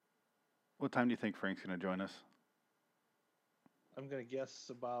What time do you think Frank's going to join us? I'm gonna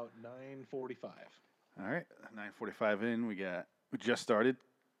guess about 9:45. All right, 9:45 in. We just started.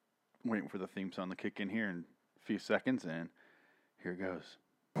 Waiting for the theme song to kick in here in a few seconds, and here it goes.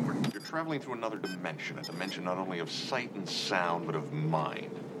 You're traveling through another dimension, a dimension not only of sight and sound, but of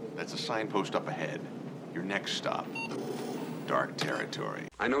mind. That's a signpost up ahead. Your next stop, dark territory.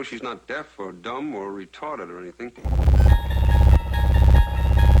 I know she's not deaf or dumb or retarded or anything.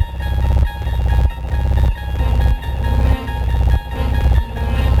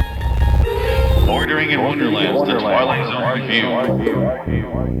 Bordering in Wonderland, the Twilight Zone review.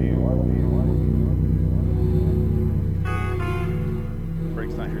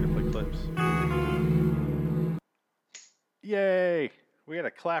 Frank's not here to play clips. Yay! We got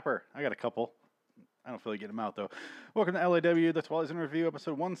a clapper. I got a couple. I don't feel like getting them out, though. Welcome to LAW, the Twilight Zone Review,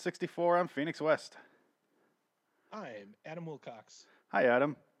 episode 164. I'm Phoenix West. I'm Adam Wilcox. Hi,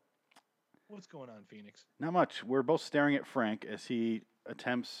 Adam. What's going on, Phoenix? Not much. We're both staring at Frank as he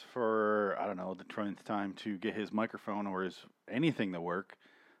attempts for, I don't know, the 20th time to get his microphone or his anything to work.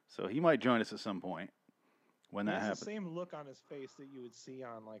 So he might join us at some point when that happens. The same look on his face that you would see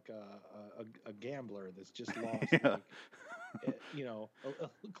on like a gambler that's just lost, Yeah.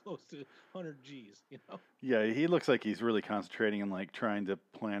 close to 100 G's, Yeah, he looks like he's really concentrating and like trying to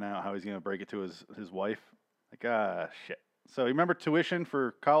plan out how he's going to break it to his wife. Like, shit. So you remember tuition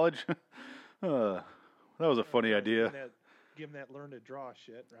for college? That was a funny idea. Give him that learn to draw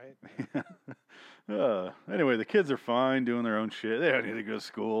shit, right? Anyway, the kids are fine doing their own shit. They don't need to go to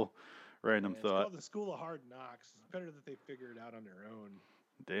school. Random It's thought. called the School of Hard Knocks. It's better that they figure it out on their own.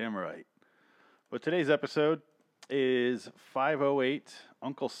 Damn right. But today's episode is 508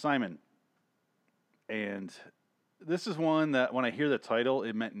 Uncle Simon. And this is one that when I hear the title,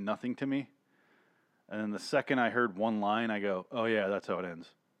 it meant nothing to me. And then the second I heard one line, I go, oh yeah, that's how it ends.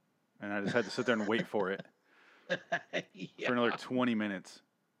 And I just had to sit there and wait for it for another 20 minutes.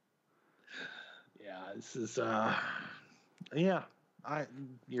 Yeah, this is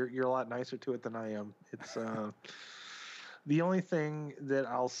you're a lot nicer to it than I am. It's the only thing that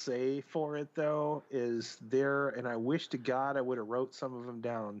I'll say for it though is and I wish to God I would have wrote some of them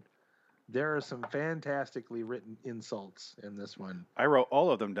down. There are some fantastically written insults in this one. I wrote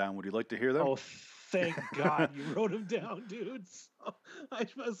all of them down. Would you like to hear them? Oh, thank God you wrote them down, dude. So I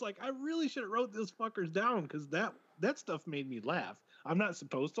was like, I really should have wrote those fuckers down because that stuff made me laugh. I'm not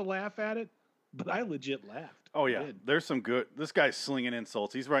supposed to laugh at it, but I legit laughed. Oh, yeah. There's some good... This guy's slinging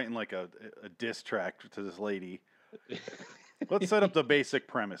insults. He's writing like a diss track to this lady. Let's set up the basic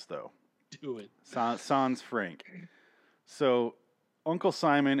premise, though. Do it. Sans Frank. So, Uncle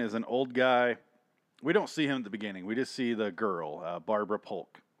Simon is an old guy. We don't see him at the beginning. We just see the girl, Barbara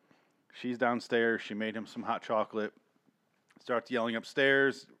Polk. She's downstairs. She made him some hot chocolate. Starts yelling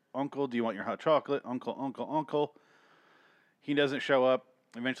upstairs, Uncle, do you want your hot chocolate? Uncle, uncle, uncle. He doesn't show up.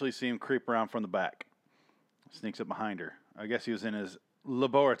 Eventually see him creep around from the back. Sneaks up behind her. I guess he was in his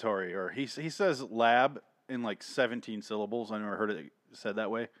laboratory, or he says lab in like 17 syllables. I never heard it said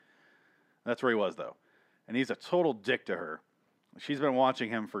that way. That's where he was, though. And he's a total dick to her. She's been watching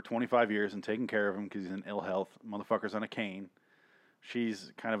him for 25 years and taking care of him because he's in ill health. Motherfucker's on a cane.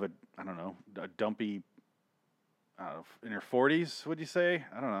 She's kind of a dumpy, in her 40s, would you say?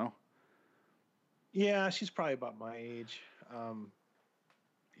 I don't know. Yeah, she's probably about my age.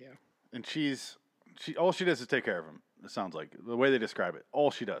 Yeah. And all she does is take care of him. It sounds like the way they describe it.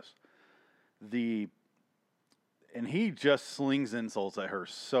 All she does. And he just slings insults at her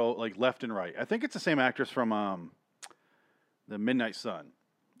so like left and right. I think it's the same actress from The Midnight Sun,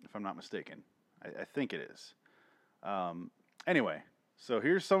 if I'm not mistaken. I think it is. Anyway, so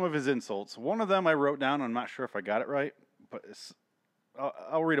here's some of his insults. One of them I wrote down. I'm not sure if I got it right, but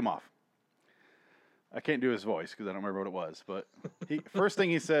I'll read them off. I can't do his voice because I don't remember what it was. But first thing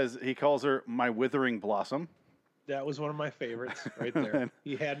he says, he calls her my withering blossom. That was one of my favorites right there.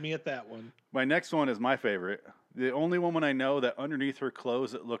 He had me at that one. My next one is my favorite. The only woman I know that underneath her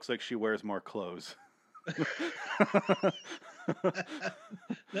clothes, it looks like she wears more clothes.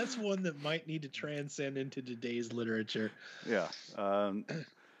 That's one that might need to transcend into today's literature. Yeah.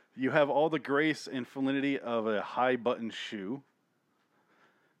 You have all the grace and felinity of a high-button shoe.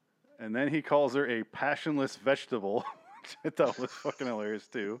 And then he calls her a passionless vegetable, which I thought was fucking hilarious,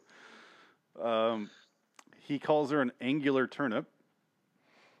 too. He calls her an angular turnip.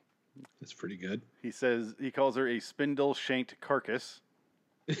 That's pretty good. He calls her a spindle-shanked carcass.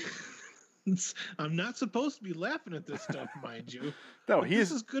 I'm not supposed to be laughing at this stuff, mind you. No, this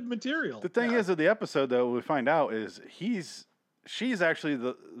is good material. The thing is of the episode, though, we find out is she's actually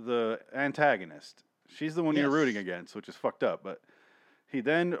the antagonist. She's the one you're rooting against, which is fucked up. But He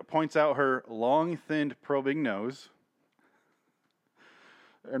then points out her long, thinned, probing nose.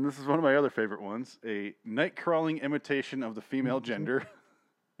 And this is one of my other favorite ones. A night-crawling imitation of the female gender.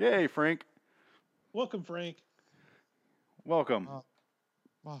 Yay, Frank. Welcome, Frank. Welcome.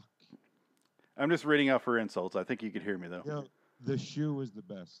 Fuck. I'm just reading out for insults. I think you could hear me, though. Yo, the shoe was the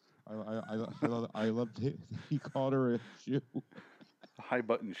best. I loved it. He called her a shoe. A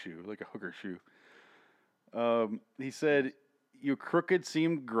high-button shoe, like a hooker shoe. He said, "You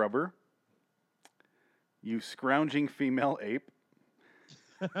crooked-seamed grubber. You scrounging female ape."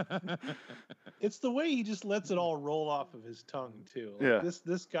 It's the way he just lets it all roll off of his tongue too. Like, Yeah.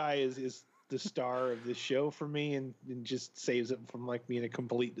 This guy is the star of this show for me, and just saves it from like being a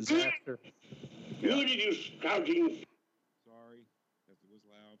complete disaster. Who did you scouting? Sorry, that was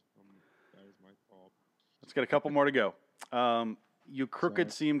loud. That was my fault. Let's get a couple more to go. You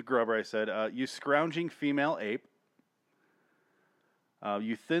crooked-seamed grubber, I said. You scrounging female ape.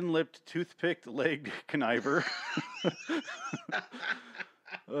 You thin-lipped, toothpicked-legged conniver.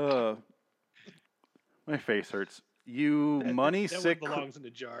 My face hurts. You money-sick... That one belongs in a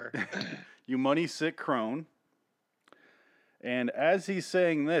jar. You money-sick crone. And as he's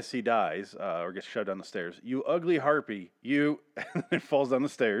saying this, he dies, or gets shoved down the stairs. You ugly harpy. You... and it falls down the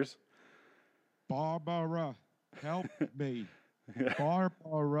stairs. Barbara, help me.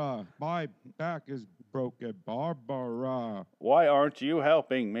 Barbara, my back is broken. Barbara, Why aren't you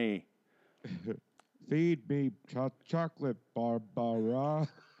helping me? feed me chocolate, Barbara.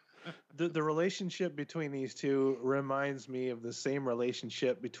 The relationship between these two reminds me of the same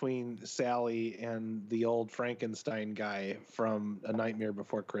relationship between Sally and the old Frankenstein guy from A Nightmare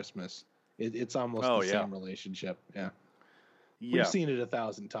Before Christmas. It's almost the same relationship. Yeah. We've seen it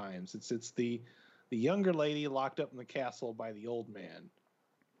 1,000 times. It's the younger lady locked up in the castle by the old man.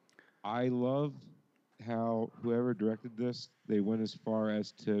 I love how whoever directed this, they went as far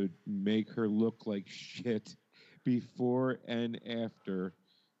as to make her look like shit before and after.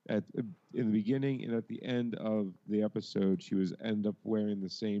 In the beginning and at the end of the episode, she was end up wearing the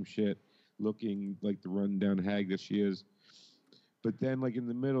same shit, looking like the rundown hag that she is. But then, like in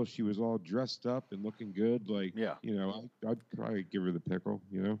the middle, she was all dressed up and looking good. Like, you know, I'd probably give her the pickle.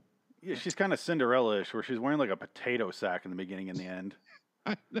 You know. Yeah, she's kind of Cinderella-ish, where she's wearing like a potato sack in the beginning and the end.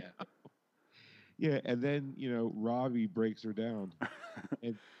 Yeah. Yeah, and then Robbie breaks her down,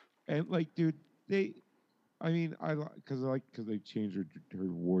 and like, dude, because they changed her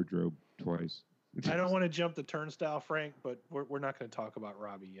wardrobe twice. I don't want to jump the turnstile, Frank, but we're not going to talk about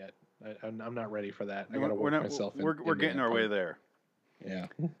Robbie yet. I'm not ready for that. I got to work myself. We're getting our way there. Yeah.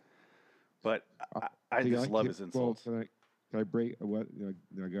 But I just love his insults. Can I break what?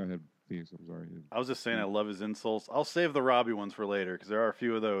 No, go ahead, Phoenix. I'm sorry. I was just saying I love his insults. I'll save the Robbie ones for later because there are a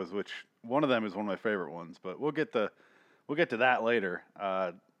few of those. Which one of them is one of my favorite ones. But we'll get to that later.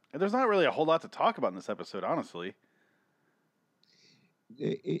 And there's not really a whole lot to talk about in this episode, honestly.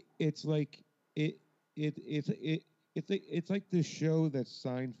 It's like the show that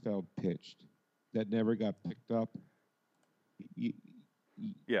Seinfeld pitched that never got picked up.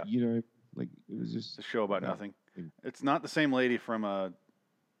 Yeah, like it was just a show about nothing. It's not the same lady from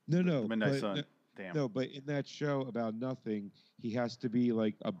No, Midnight Sun. Damn. No, but in that show about nothing, he has to be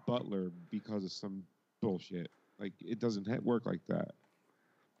like a butler because of some bullshit. Like it doesn't work like that.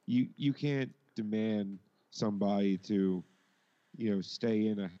 You can't demand somebody to, stay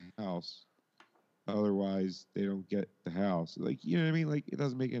in a house. Otherwise, they don't get the house. Like, you know what I mean? Like, it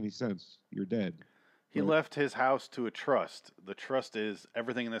doesn't make any sense. You're dead. He left his house to a trust. The trust is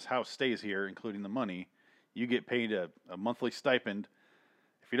everything in this house stays here, including the money. You get paid a monthly stipend.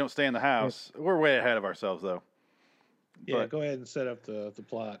 If you don't stay in the house, we're way ahead of ourselves, though. Yeah, but, go ahead and set up the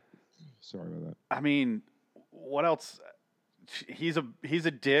plot. Sorry about that. I mean, what else? He's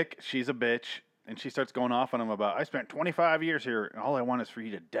a dick. She's a bitch. And she starts going off on him about, I spent 25 years here, and all I want is for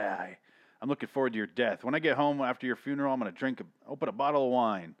you to die. I'm looking forward to your death. When I get home after your funeral, I'm going to open a bottle of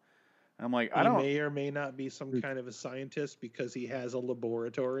wine. And I'm like, he may or may not be some kind of a scientist because he has a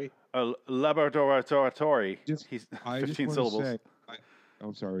laboratory. A laboratory. He's 15 syllables. Say,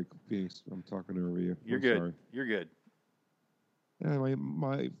 I'm sorry, Phoenix. I'm talking over you. You're I'm good. Sorry. You're good. Yeah,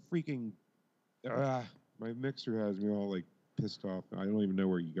 my freaking my mixer has me all like pissed off. I don't even know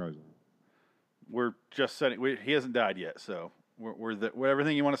where you guys are. We're just setting. He hasn't died yet, so we're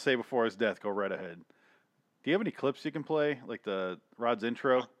everything you want to say before his death. Go right ahead. Do you have any clips you can play, like the Rod's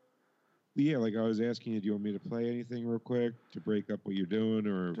intro? Yeah, like I was asking you, do you want me to play anything real quick to break up what you're doing,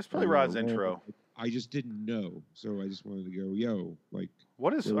 or Just are play you Rod's on a roll? intro. I just didn't know, so I just wanted to go, yo, like,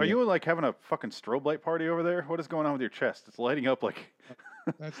 What is? where Are we you like having a fucking strobe light party over there? What is going on with your chest? It's lighting up like.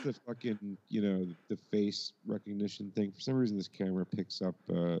 That's the fucking, the face recognition thing. For some reason, this camera picks up.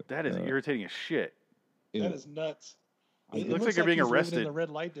 That is irritating as shit. That is nuts. I- It looks looks like you're being he's living arrested. in the red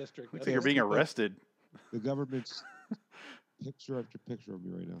light district. Looks like you're being arrested. The government's picture after picture of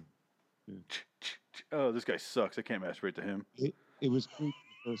me right now. Oh, this guy sucks. I can't masturbate to him. It was creepy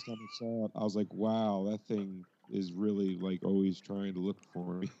the first time I saw it. I was like, wow, that thing is really like always trying to look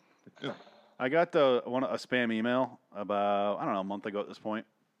for me. I got a spam email about, I don't know, a month ago at this point.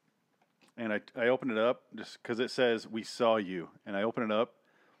 And I opened it up just because it says, we saw you. And I open it up.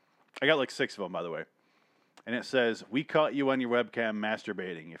 I got like 6 of them, by the way. And it says, we caught you on your webcam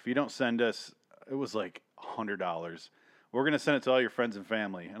masturbating. If you don't send us, it was like $100. We're going to send it to all your friends and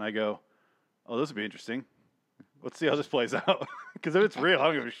family. And I go, oh, this would be interesting. Let's see how this plays out. Because if it's real, I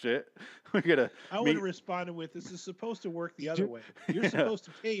don't give a shit. We gotta. I would have responded with, "This is supposed to work the other way. You're supposed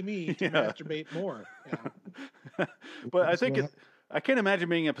to pay me to masturbate more." Yeah. But I think I can't imagine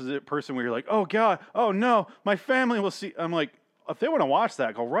being a person where you're like, "Oh God, oh no, my family will see." I'm like, if they want to watch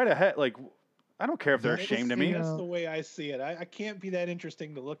that, go right ahead. Like, I don't care if they're ashamed of me. That's the way I see it. I can't be that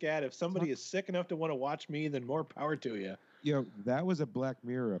interesting to look at. If somebody is sick enough to want to watch me, then more power to you. That was a Black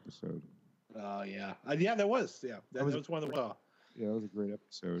Mirror episode. Oh yeah, yeah, that was. Yeah, that was one of the. Yeah, that was a great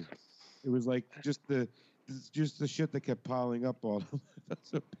episode. It was like just the shit that kept piling up on him. That's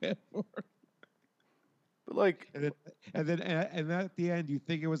so bad for him. But like, and then at the end, you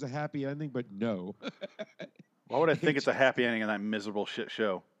think it was a happy ending, but no. Why would I think it's a happy ending on that miserable shit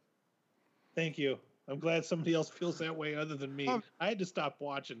show? Thank you. I'm glad somebody else feels that way other than me. I had to stop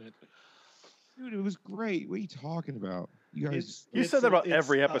watching it. Dude, it was great. What are you talking about? You guys, you said that about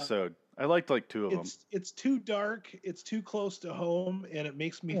every episode. I liked like 2 of them. It's too dark. It's too close to home, and it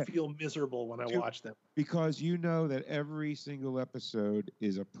makes me feel miserable when I watch them. Because you know that every single episode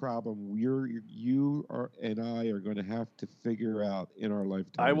is a problem you and I are going to have to figure out in our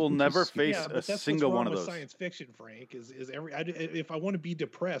lifetime. I will never face a single one of those. Science fiction, Frank, is if I want to be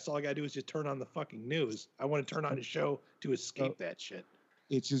depressed, all I gotta do is just turn on the fucking news. I want to turn on a show to escape that shit.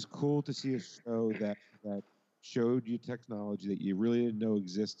 It's just cool to see a show that showed you technology that you really didn't know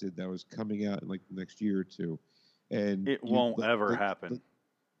existed that was coming out in like the next year or 2, and it won't ever happen.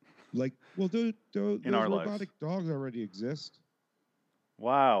 Those in our robotic lives. dogs already exist.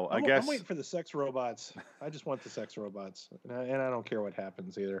 Wow, I guess I'm waiting for the sex robots. I just want the sex robots, and I don't care what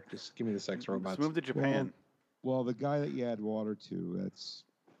happens either. Just give me the sex robots. Let's move to Japan. Well, the guy that you add water to, that's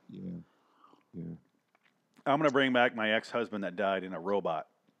yeah. I'm gonna bring back my ex-husband that died in a robot,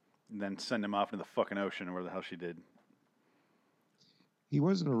 and then send him off into the fucking ocean or where the hell she did. He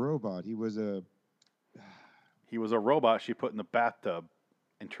wasn't a robot. He was a robot she put in the bathtub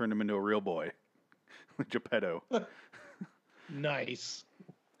and turned him into a real boy. Geppetto. Nice.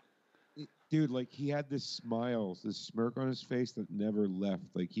 Dude, like he had this smile, this smirk on his face that never left.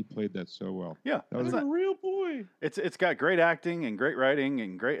 Like he played that so well. Yeah, that was a real boy. It's got great acting and great writing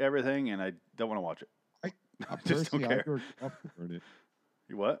and great everything, and I don't want to watch it. I just don't care. I jerked off during it.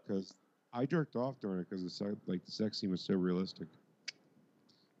 You what? Because I jerked off during it because the sex scene was so realistic.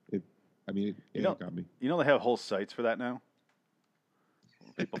 It got me. You know they have whole sites for that now.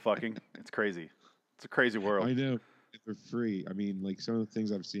 People fucking. It's crazy. It's a crazy world. I know. They're free. I mean, like some of the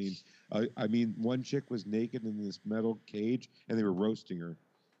things I've seen. I mean, one chick was naked in this metal cage, and they were roasting her.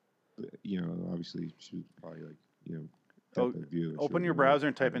 Obviously, she was probably like, open your browser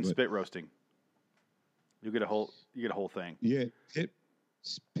and type in spit roasting. You get a whole thing. Yeah,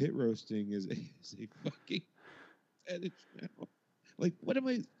 pit roasting is a fucking fetish now. Like, what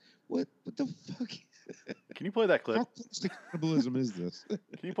the fuck? Can you play that clip? How close to cannibalism is this? Can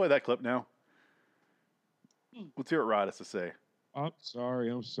you play that clip now? Let's hear what Rod has to say. I'm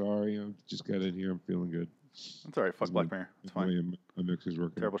sorry. I just got in here. I'm feeling good. That's all right. Fuck Black Mirror. It's fine. My mix is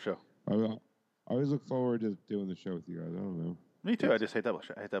working. Terrible show. I always look forward to doing the show with you guys. I don't know. Me too. I just hate that.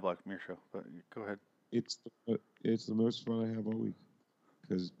 I hate that Black Mirror show. But go ahead. It's the most fun I have all week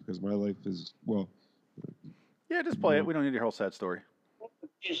because my life is Yeah, just play it. We don't need your whole sad story.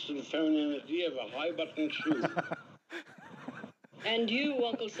 Taste and femininity of a high-button shoe. And you,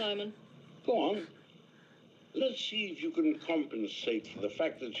 Uncle Simon. Go on. Let's see if you can compensate for the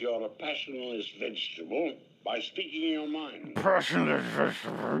fact that you're a passionless vegetable by speaking your mind. Passionless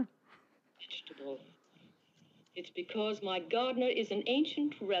vegetable? Vegetable. It's because my gardener is an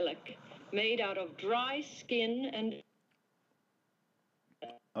ancient relic made out of dry skin and...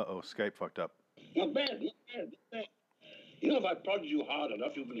 Uh-oh, Skype fucked up. Not bad, not bad, not bad. You know, if I prod you hard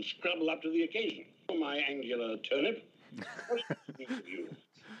enough, you can scrabble up to the occasion. Oh, my angular turnip. What do you think of you?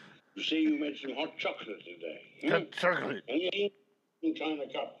 You say you made some hot chocolate today. Hot chocolate. And you in China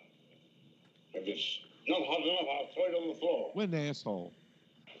cup. If it's not hot enough, I'll throw it on the floor. What an asshole.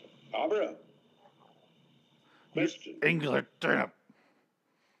 Barbara. Question. Angular turnip.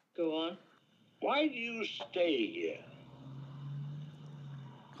 Go on. Why do you stay here?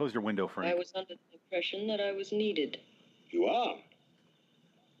 Close your window, I Frank. was under the impression that I was needed. You are.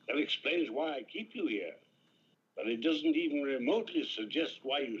 That explains why I keep you here. But it doesn't even remotely suggest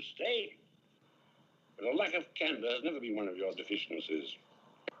why you stay. But a lack of candor has never been one of your deficiencies.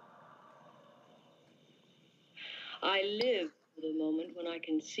 I live for the moment when I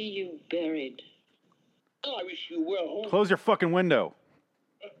can see you buried. Well, I wish you well. Close your fucking window.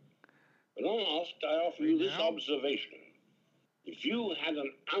 But unasked, I offer you this observation. If you had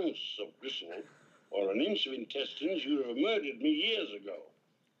an ounce of gristle or an inch of intestines, you'd have murdered me years ago.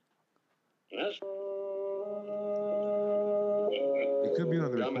 And that's... It could be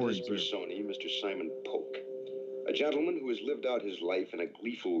on the Dramatist recording, for too. Sony, Mr. Simon Polk. A gentleman who has lived out his life in a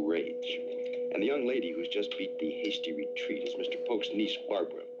gleeful rage. And the young lady who's just beat the hasty retreat is Mr. Polk's niece,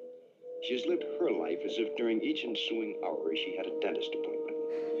 Barbara. She has lived her life as if during each ensuing hour she had a dentist appointment.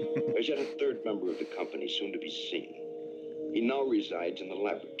 There's yet a third member of the company soon to be seen. He now resides in the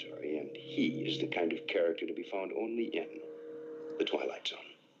laboratory, and he is the kind of character to be found only in The Twilight Zone.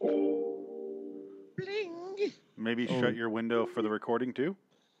 Bling! Maybe Oh. shut your window for the recording too.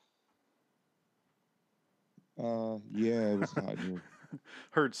 Yeah, it was hot in here.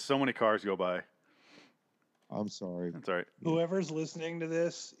 Heard so many cars go by. I'm sorry. That's all right. Whoever's listening to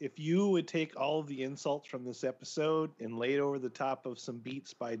this, if you would take all of the insults from this episode and lay it over the top of some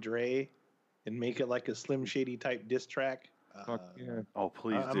beats by Dre and make it like a Slim Shady type diss track, Fuck yeah. Oh,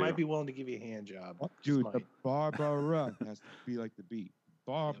 please I do. might be willing to give you a hand job. Just Dude, the might. Barbara has to be like the beat.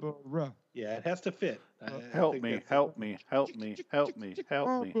 Barbara. Yeah, it has to fit. I Help think me, that's- help me, help me, help me,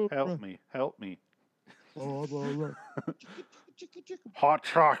 help me, help me, help me. Barbara. Hot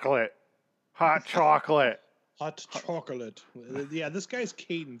chocolate. Hot chocolate. Hot chocolate. Yeah, this guy's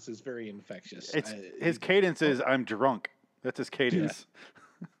cadence is very infectious. It's his cadence is I'm drunk. That's his cadence.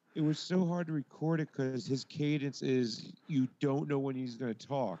 It was so hard to record it because his cadence is you don't know when he's going to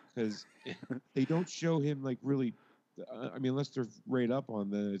talk because they don't show him like really. I mean, unless they're right up on,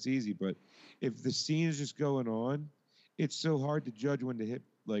 then it's easy. But if the scene is just going on, it's so hard to judge when to hit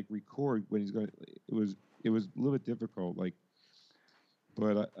like record when he's going. It was a little bit difficult. Like,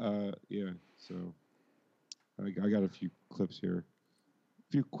 but yeah. So I got a few clips here,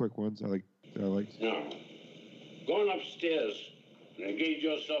 a few quick ones. I like. Now, go on upstairs and engage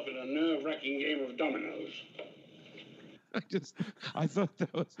yourself in a nerve-wracking game of dominoes. I thought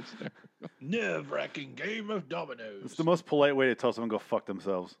that was hysterical. Nerve-wracking game of dominoes. It's the most polite way to tell someone to go fuck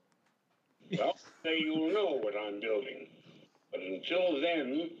themselves. Well, then you'll know what I'm building. But until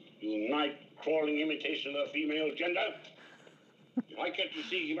then, you night-crawling imitation of the female gender, if I catch you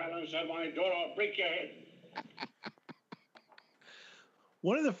sneaking around inside my door, I'll break your head.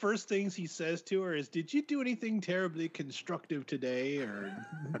 One of the first things he says to her is, "Did you do anything terribly constructive today?" Or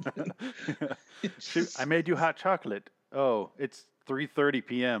Shoot, I made you hot chocolate. Oh, it's 3:30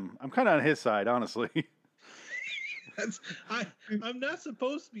 p.m. I'm kind of on his side, honestly. I'm not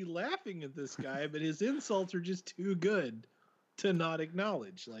supposed to be laughing at this guy, but his insults are just too good to not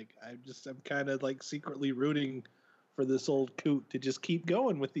acknowledge. Like I'm kind of like secretly rooting for this old coot to just keep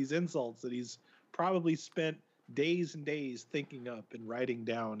going with these insults that he's probably spent days and days thinking up and writing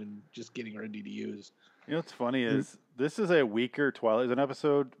down and just getting ready to use. You know what's funny is this is a weaker Twilight Zone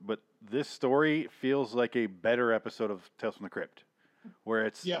episode, but this story feels like a better episode of Tales from the Crypt, where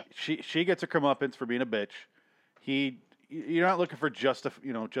it's she gets a comeuppance for being a bitch. You're not looking for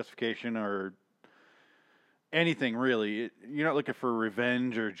justification or anything really. You're not looking for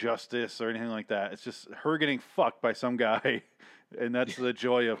revenge or justice or anything like that. It's just her getting fucked by some guy, and that's the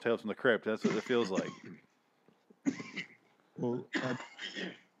joy of Tales from the Crypt. That's what it feels like. Well,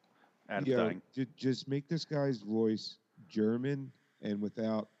 Adam's yeah, dying. just make this guy's voice German and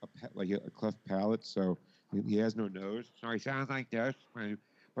without a cleft palate, so he has no nose. So he sounds like this.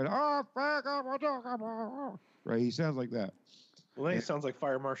 But right, he sounds like that. Well, then he sounds like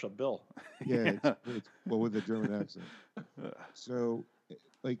Fire Marshal Bill. Yeah, it's well with a German accent. So,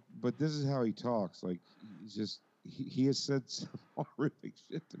 like, but this is how he talks. Like, he's just he has said some horrific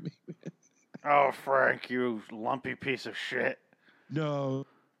shit to me, man. Oh, Frank, you lumpy piece of shit. No.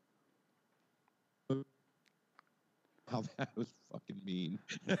 How that was fucking mean.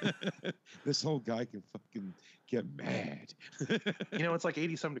 This whole guy can fucking get mad. You know, it's like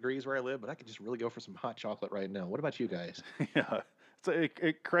 80-some degrees where I live, but I could just really go for some hot chocolate right now. What about you guys? Yeah.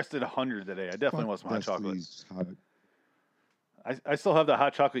 It crested 100 today. I definitely want some hot chocolate. Destiny's hot. I still have the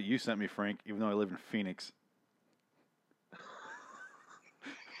hot chocolate you sent me, Frank, even though I live in Phoenix.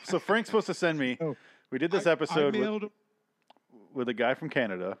 So Frank's supposed to send me. Oh, We did this I episode mailed him. with a guy from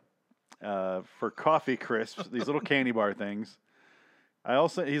Canada for coffee crisps, these little candy bar things.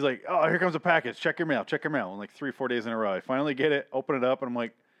 He's like, oh, here comes a package. Check your mail. Check your mail. And like 3-4 days in a row, I finally get it, open it up, and I'm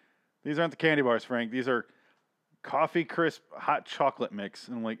like, these aren't the candy bars, Frank. These are coffee crisp hot chocolate mix.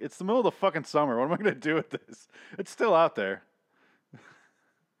 And I'm like, it's the middle of the fucking summer. What am I going to do with this? It's still out there.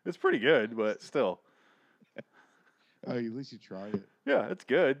 It's pretty good, but still. Oh, at least you tried it. Yeah, it's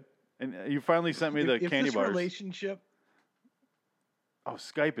good. And you finally sent me the if candy this bars. relationship Oh,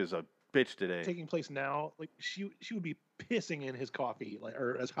 Skype is a bitch today. taking place now, like she would be pissing in his coffee, like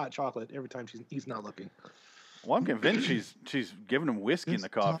or as hot chocolate every time he's not looking. Well, I'm convinced she's giving him whiskey in the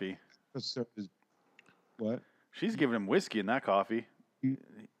This top- coffee. So is, what? She's giving him whiskey in that coffee.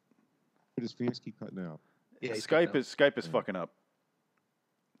 Does Phoenix keep cutting out? Yeah, he's Skype cutting is Skype is Yeah. fucking up.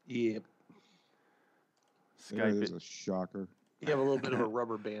 Yep. There Skype is is a shocker. You have a little bit of a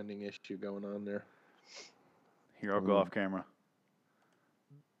rubber banding issue going on there. here. I'll go off camera.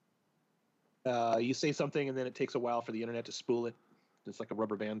 You say something and then it takes a while for the internet to spool it. It's like a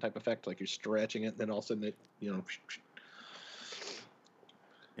rubber band type effect, like you're stretching it, and then all of a sudden it,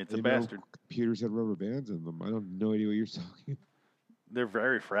 It's a Maybe our bastard. Computers had rubber bands in them. I don't have no idea what you're talking. They're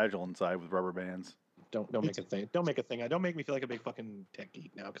very fragile inside with rubber bands. don't make a thing. Don't make a thing. Don't make me feel like a big fucking tech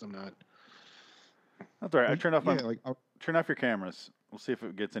geek now because I'm not. That's all right. I turned off Turn off your cameras. We'll see if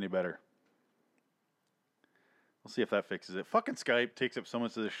it gets any better. We'll see if that fixes it. Fucking Skype takes up so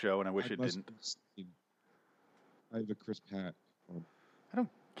much of the show, and I wish it didn't. I have a crisp hat. I don't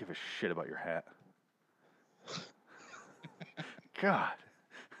give a shit about your hat. God.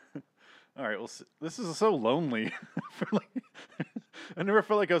 All right. Well, this is so lonely. I never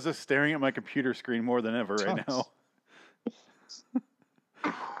felt like I was just staring at my computer screen more than ever right now.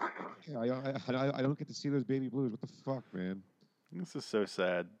 Yeah, I don't get to see those baby blues. What the fuck, man? This is so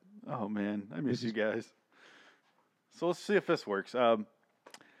sad. Oh man, I miss This you is- guys. So let's see if this works.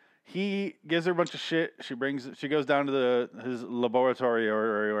 He gives her a bunch of shit. She goes down to his laboratory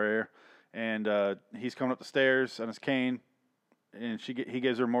and he's coming up the stairs on his cane, and he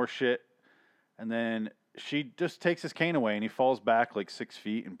gives her more shit, and then she just takes his cane away, and he falls back like 6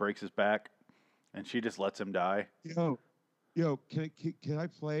 feet and breaks his back, and she just lets him die. Yo, can I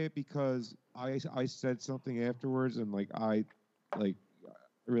play it because I said something afterwards and I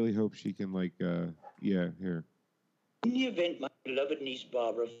really hope she can here. In the event my beloved niece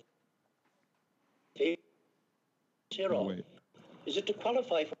Barbara fails here Oh, on, wait. is it to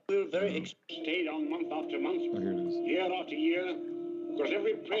qualify for Stayed on month after month, Oh, here it is. year after year, because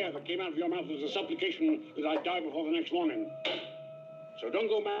every prayer that came out of your mouth was a supplication that I die before the next morning. So don't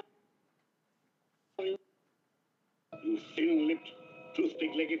go mad. You thin-lipped,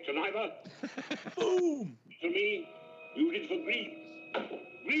 toothpick-legged conniver. Boom! For me, you did for greed.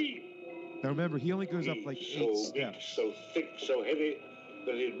 Greed! Now remember, he only goes up like 8 so big, steps. so thick, so heavy,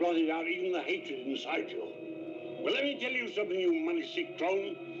 that it blotted out even the hatred inside you. Well, let me tell you something, you money-sick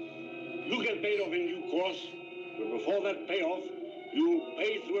crone. You get paid off in due course, but before that payoff, you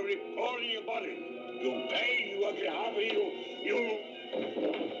pay through every pore in your body. You pay, you ugly harpy,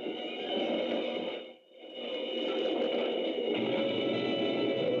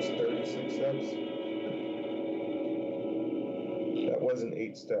 That was 36 steps. That wasn't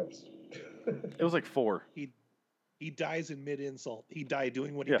 8 steps. It was like 4. He dies in mid-insult. He died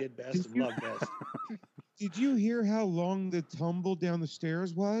doing what Yeah. he did best and loved best. Did you hear how long the tumble down the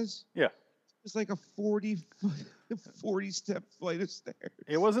stairs was? Yeah. It was like a 40-step flight of stairs.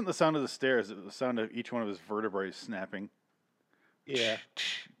 It wasn't the sound of the stairs; it was the sound of each one of his vertebrae snapping. Yeah.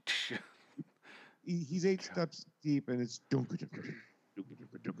 He's 8 steps deep, and it's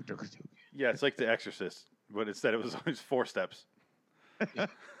Yeah, it's like The Exorcist, but instead it was always 4 steps.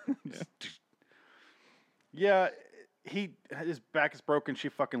 Yeah, his back is broken. She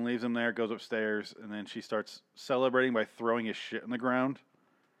fucking leaves him there, goes upstairs, and then she starts celebrating by throwing his shit on the ground.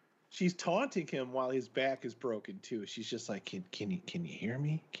 She's taunting him while his back is broken too. She's just like, "Can you hear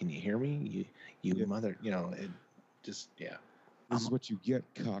me? Can you hear me? You mother, it just yeah." This is what you get,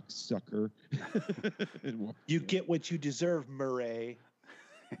 cocksucker. You get what you deserve, Murray.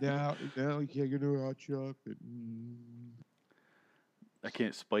 now you can't get no hot chocolate. I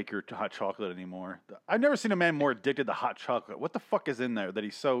can't spike your hot chocolate anymore. I've never seen a man more addicted to hot chocolate. What the fuck is in there that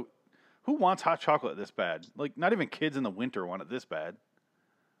he's so... Who wants hot chocolate this bad? Like, not even kids in the winter want it this bad.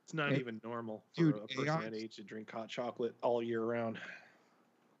 It's not Hey, even normal for dude, a person AI that age to drink hot chocolate all year round.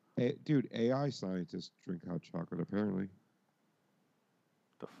 Dude, AI scientists drink hot chocolate, apparently.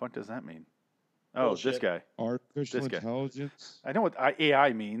 The fuck does that mean? Oh, this Bullshit. guy. Artificial This guy. intelligence. I know what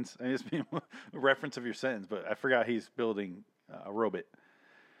AI means. I just mean a reference of your sentence, but I forgot he's building a robot.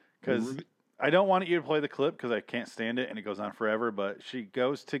 Because Robot? I don't want you to play the clip because I can't stand it and it goes on forever. But she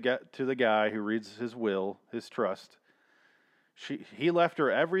goes to get to the guy who reads his will, his trust. He left her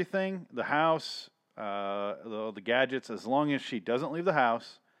everything, the house, the gadgets. As long as she doesn't leave the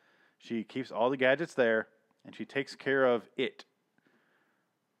house, she keeps all the gadgets there, and she takes care of it.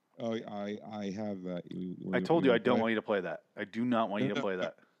 Oh, I have that. I told you I wanna don't play? want you to play that. I do not want you to play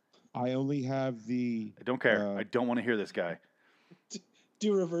that. I only have the. I don't care. I don't want to hear this guy.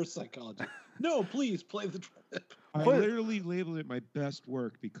 Do reverse psychology. No, please play the trip. I Play it. literally labeled it my best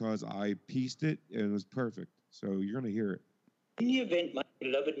work because I pieced it and it was perfect. So you're gonna hear it. In the event my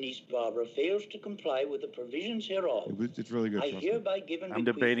beloved niece Barbara fails to comply with the provisions hereof, It's really good. I trust me. hereby give and I'm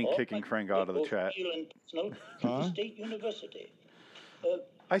bequeath debating all kicking my Frank out of the both chat. real and personal to Huh? the State University.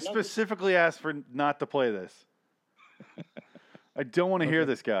 I Now, specifically asked for not to play this. I don't want to hear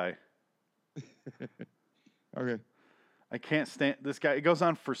this guy. Okay. I can't stand this guy. It goes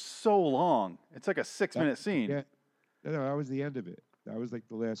on for so long. It's like a 6-minute scene. Yeah. No, that was the end of it. That was like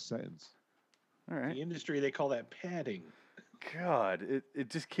the last sentence. All right. The industry, they call that padding. God, it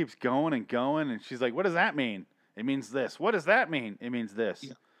just keeps going and going, and she's like, "What does that mean?" It means this. What does that mean? It means this.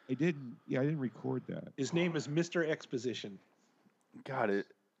 Yeah. I didn't record that. His name is Mr. Exposition. God,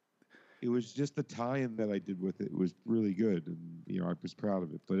 It was just the tie-in that I did with it. It was really good, and I was proud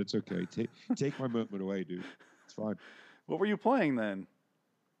of it. But it's okay. Take my moment away, dude. It's fine. What were you playing then?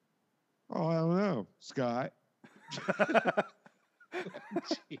 Oh, I don't know, Scott.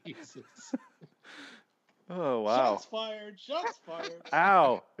 Jesus. Oh wow! Shots fired. Shots fired.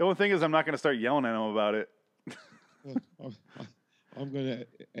 Ow! The only thing is, I'm not going to start yelling at him about it. I'm gonna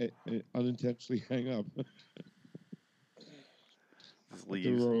unintentionally hang up. Just At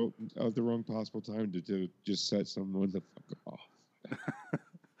leaves. the wrong possible time to just set someone the fuck off.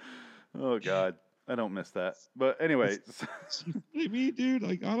 Oh God, I don't miss that. But anyway, I mean, dude,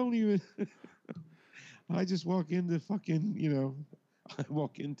 like I don't even. I just walk into fucking, I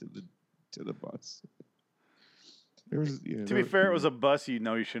walk into the bus. There was, to be fair, it was a bus you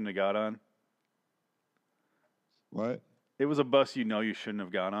shouldn't have got on. What? It was a bus you shouldn't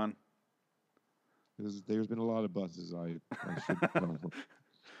have got on. There's been a lot of buses I should.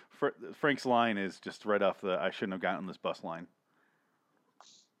 Frank's line is just right off the I shouldn't have gotten this bus line.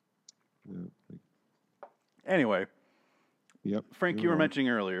 Yeah, Anyway, yep. Frank, you're you were wrong. mentioning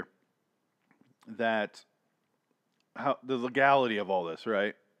earlier that how the legality of all this,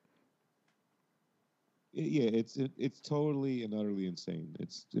 right? Yeah, it's totally and utterly insane.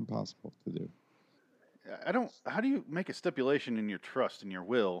 It's impossible to do. How do you make a stipulation in your trust, in your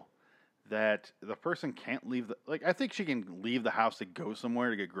will, that the person can't leave I think she can leave the house to go somewhere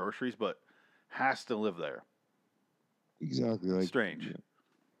to get groceries, but has to live there. Exactly. Like Strange. yeah.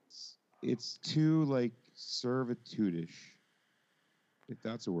 It's too servitude-ish, if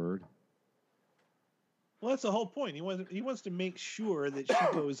that's a word. Well, that's the whole point. He wants to make sure that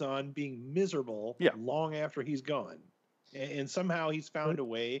she goes on being miserable long after he's gone, and somehow he's found a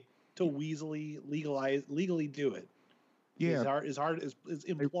way to legally do it. Yeah, as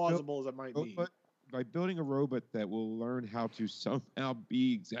implausible as it might be. But by building a robot that will learn how to somehow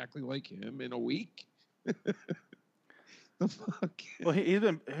be exactly like him in a week. The fuck? Well, he's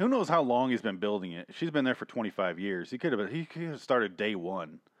been. Who knows how long he's been building it? She's been there for 25 years. He could have started day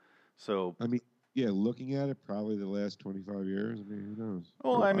one. So I mean, yeah, looking at it, probably the last 25 years. I mean, who knows?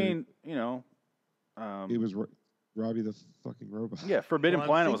 Well, I mean, it was Robbie the fucking robot. Yeah, Forbidden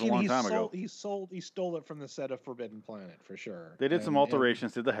Planet was a long time ago. He stole it from the set of Forbidden Planet for sure. They did some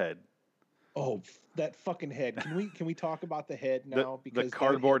alterations to the head. Oh, that fucking head! Can we talk about the head now? The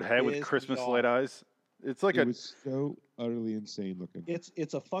cardboard head with Christmas light eyes. It's like it was so utterly insane looking.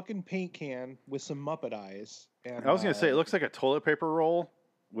 It's a fucking paint can with some Muppet eyes. And, I was gonna say it looks like a toilet paper roll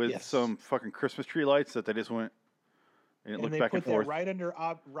with some fucking Christmas tree lights that they just went and it looked back and forth. They put that right under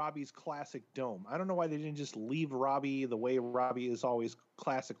Robbie's classic dome. I don't know why they didn't just leave Robbie the way Robbie is always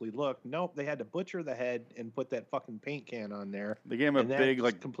classically looked. Nope, they had to butcher the head and put that fucking paint can on there. They gave him a big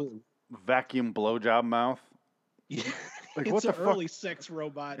completely vacuum blowjob mouth. Yeah. Like, it's what the an fuck? early sex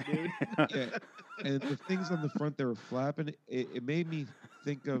robot, dude. Yeah. And the things on the front that were flapping, it made me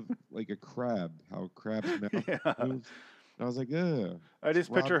think of like a crab, how a crab's mouth moves. And I was like, ugh. I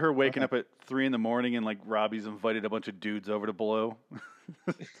just picture her waking up at 3 a.m. and Robbie's invited a bunch of dudes over to blow.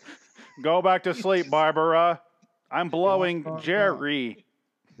 Go back to sleep, Barbara. I'm blowing Jerry.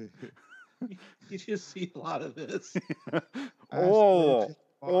 You just see a lot of this. Oh,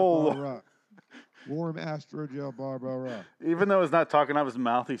 Barbara. Warm Astrogel Barbara. Even though he's not talking out of his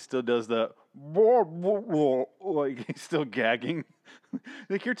mouth, he still does the like he's still gagging.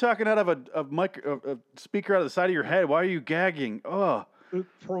 Like you're talking out of a speaker out of the side of your head. Why are you gagging? Oh, It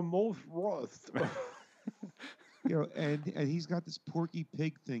promotes rust. You know, and he's got this Porky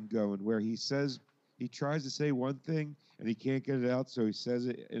Pig thing going where he tries to say one thing and he can't get it out, so he says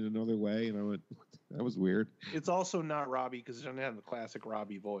it in another way. And I went, that was weird. It's also not Robbie because it doesn't have the classic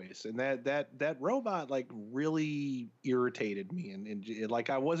Robbie voice, and that robot like really irritated me, and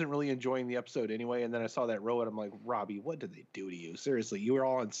like I wasn't really enjoying the episode anyway. And then I saw that robot, I'm like, Robbie, what did they do to you? Seriously, you were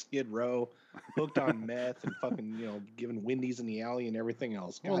all on Skid Row, hooked on meth, and fucking giving Wendy's in the alley and everything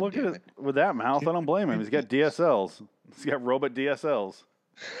else. God well, look damn at it with that mouth. I don't blame him. He's got DSLs. He's got robot DSLs.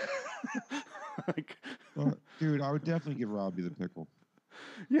 Like, Dude, I would definitely give Robbie the pickle.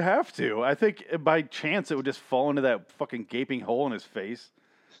 you have to. I think by chance it would just fall into that fucking gaping hole in his face.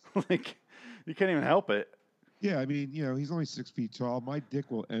 Like you can't even help it. Yeah, I mean, he's only 6 feet tall. My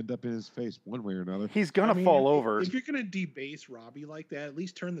dick will end up in his face one way or another. He's gonna fall over. If you're gonna debase Robbie like that, at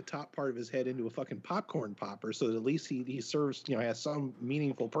least turn the top part of his head into a fucking popcorn popper, so that at least he serves, has some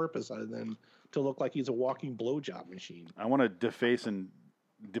meaningful purpose other than to look like he's a walking blowjob machine. I want to debase and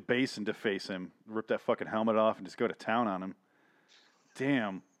deface him. Rip that fucking helmet off and just go to town on him.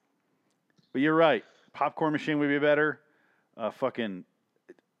 Damn. But you're right. Popcorn machine would be better. Fucking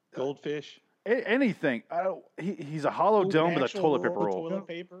Goldfish. Anything. He's a hollow dome with a toilet paper roll. Toilet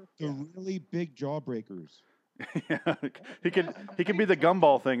paper. The really big jawbreakers. Yeah, he could be the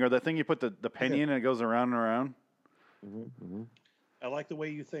gumball thing or the thing you put the penny in and it goes around and around. Mm-hmm. I like the way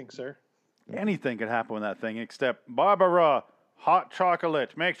you think, sir. Anything could happen with that thing except Barbara, hot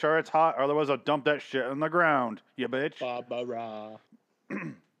chocolate. Make sure it's hot, or otherwise I'll dump that shit on the ground. You bitch. Barbara.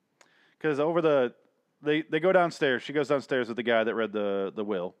 Because they go downstairs. She goes downstairs with the guy that read the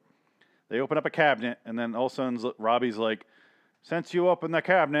will. They open up a cabinet, and then all of a sudden Robbie's like, "Since you opened the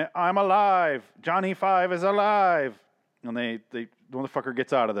cabinet, I'm alive. Johnny Five is alive." And the motherfucker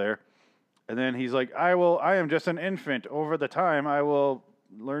gets out of there, and then he's like, I am just an infant. Over the time, I will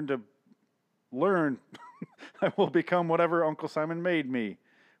learn. I will become whatever Uncle Simon made me,"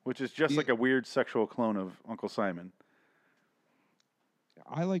 which is just like a weird sexual clone of Uncle Simon.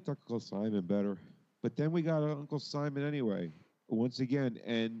 I liked Uncle Simon better, but then we got Uncle Simon anyway, once again,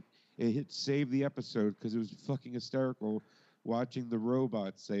 and it saved the episode because it was fucking hysterical watching the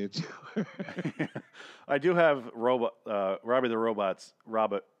robot say it to her. I do have Robbie the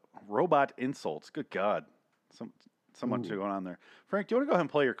robot insults. Good God, so much going on there. Frank, do you want to go ahead and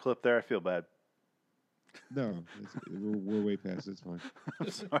play your clip there? I feel bad. No, we're way past it. It's fine. I'm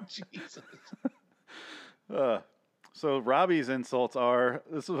sorry. Jesus. So Robbie's insults are,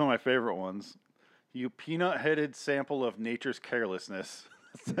 this is one of my favorite ones. You peanut-headed sample of nature's carelessness.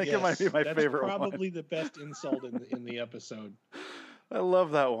 I think it might be my favorite one. That's probably the best insult in the episode. I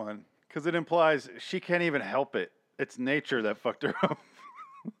love that one because it implies she can't even help it. It's nature that fucked her up.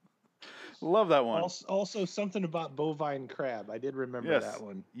 Love that one. Also, something about bovine crab. I did remember that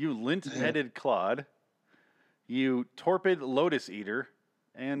one. You lint-headed clod. You torpid lotus eater.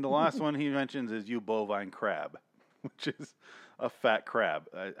 And the last one he mentions is you bovine crab, which is a fat crab,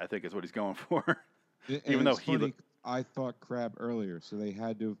 I think is what he's going for. Even though I thought crab earlier, so they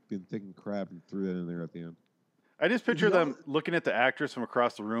had to have been thinking crab and threw that in there at the end. I just picture them looking at the actress from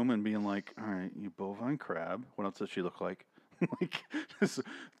across the room and being like, all right, you bovine crab. What else does she look like? Like, just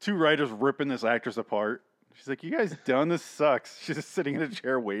two writers ripping this actress apart. She's like, you guys done? This sucks. She's just sitting in a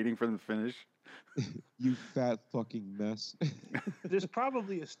chair waiting for them to finish. You fat fucking mess. There's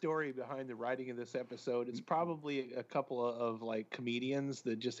probably a story behind the writing of this episode. It's probably a couple of like comedians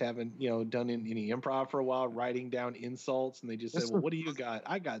that just haven't, done any improv for a while, writing down insults, and they just said, well, what do you got?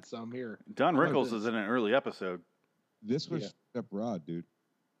 I got some here. Don Rickles is in an early episode. This was up Rod, dude.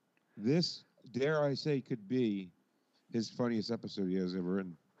 This, dare I say, could be his funniest episode he has ever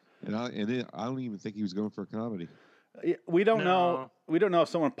written. And I don't even think he was going for a comedy. We don't know. We don't know if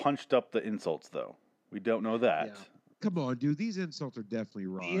someone punched up the insults, though. We don't know that. Yeah. Come on, dude. These insults are definitely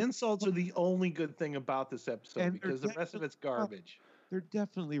wrong. The insults are the only good thing about this episode because the rest of it's garbage. They're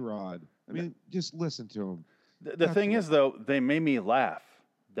definitely Rod. I mean, just listen to them. The thing is, though, they made me laugh.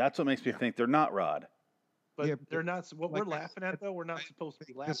 That's what makes me think they're not Rod. But they're not. What we're laughing at, though, we're not supposed to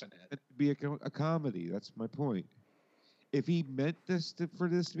be laughing at. It to be a comedy. That's my point. If he meant for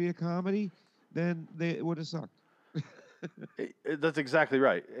this to be a comedy, then it would have sucked. That's exactly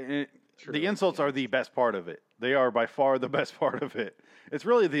right. The insults are the best part of it. They are by far the best part of it. It's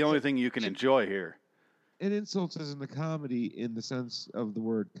really the only thing you can enjoy here. And insults isn't a comedy in the sense of the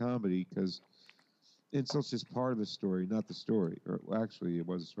word comedy, because insults is part of the story, not the story. Or well, actually, it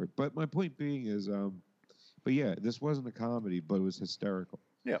was a story. But my point being is, but yeah, this wasn't a comedy, but it was hysterical.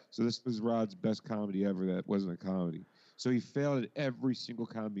 Yeah. So this was Rod's best comedy ever that wasn't a comedy. So he failed at every single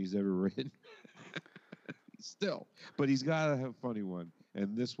comedy he's ever written. Still. But he's got to have a funny one.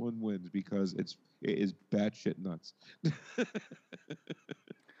 And this one wins because it is batshit nuts.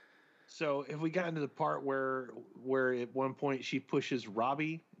 So have we gotten to the part where at one point she pushes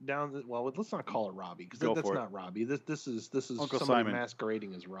Robbie down the, well, let's not call it Robbie because Go that's for it. not Robbie. This is Uncle somebody Simon.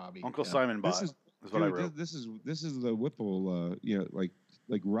 masquerading as Robbie. Uncle Yeah. Simon This bot is what I dude, wrote. this is the Whipple.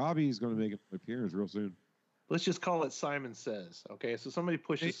 Like Robbie is going to make an appearance real soon. Let's just call it Simon Says. Okay, so somebody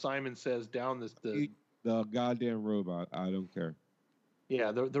pushes Simon Says down The goddamn robot. I don't care.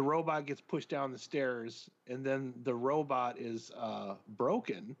 Yeah, the robot gets pushed down the stairs, and then the robot is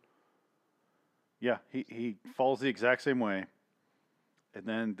broken. Yeah, he falls the exact same way. And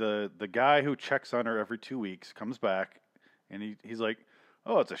then the guy who checks on her every 2 weeks comes back, and he's like,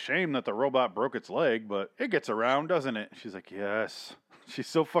 "Oh, it's a shame that the robot broke its leg, but it gets around, doesn't it?" She's like, "Yes." She's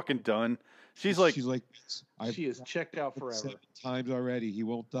so fucking done. She's like, She is checked out forever. 7 times already. He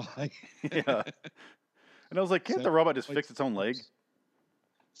won't die. yeah. And I was like, can't the robot just fix its own leg?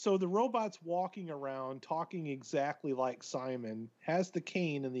 So the robot's walking around talking exactly like Simon, has the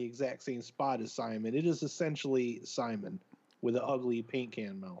cane in the exact same spot as Simon. It is essentially Simon with an ugly paint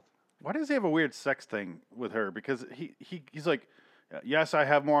can mouth. Why does he have a weird sex thing with her? Because he's like, "Yes, I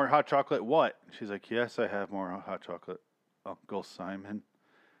have more hot chocolate." What? She's like, "Yes, I have more hot chocolate, Uncle Simon."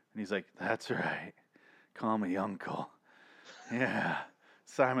 And he's like, "That's right. Call me Uncle." Yeah.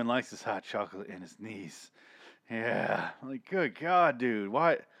 Simon likes his hot chocolate in his knees. Yeah. I'm like, good God, dude.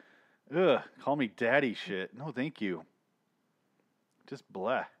 Why? Ugh. Call me daddy shit. No, thank you. Just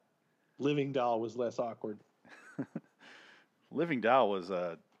blah. Living Doll was less awkward. Living Doll was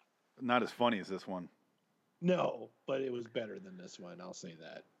not as funny as this one. No, but it was better than this one. I'll say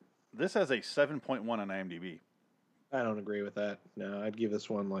that. This has a 7.1 on IMDb. I don't agree with that. No, I'd give this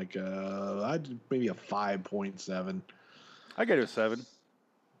one like maybe a 5.7. I get it a 7.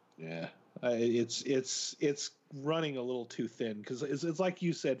 Yeah, it's running a little too thin because it's like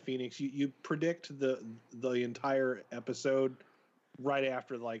you said, Phoenix. You predict the entire episode right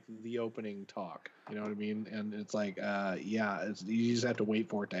after like the opening talk. You know what I mean? And it's like, you just have to wait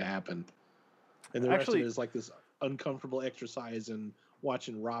for it to happen. And the rest of it is like this uncomfortable exercise in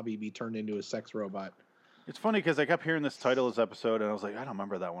watching Robbie be turned into a sex robot. It's funny because I kept hearing this title of this episode, and I was like, I don't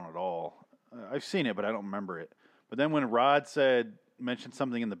remember that one at all. I've seen it, but I don't remember it. But then when Rod mentioned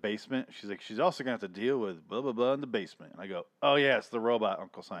something in the basement, she's like, she's also going to have to deal with blah, blah, blah in the basement. And I go, oh, yeah, it's the robot,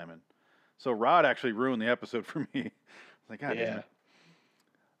 Uncle Simon. So Rod actually ruined the episode for me. I was like, God damn it.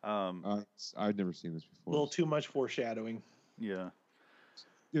 I've never seen this before. A little too much foreshadowing. Yeah.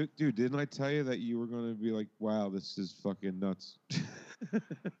 Dude, didn't I tell you that you were going to be like, wow, this is fucking nuts?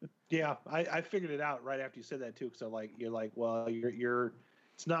 Yeah, I figured it out right after you said that too. Because you're like, well, you're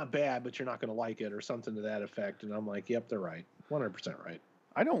it's not bad, but you're not going to like it or something to that effect. And I'm like, yep, they're right, 100% right.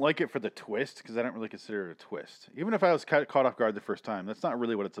 I don't like it for the twist because I don't really consider it a twist. Even if I was caught off guard the first time, that's not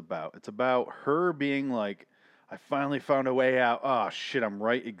really what it's about. It's about her being like, I finally found a way out. Oh shit, I'm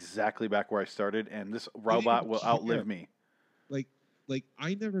right exactly back where I started, and this robot will outlive me. Like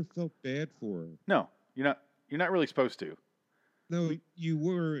I never felt bad for her. No, you're not really supposed to. No, you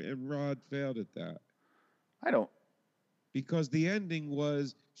were, and Rod failed at that. I don't. Because the ending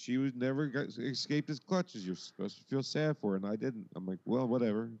was she was never escaped his clutches. You're supposed to feel sad for her, and I didn't. I'm like, well,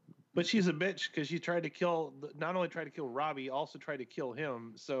 whatever. But she's a bitch because she not only tried to kill Robbie, also tried to kill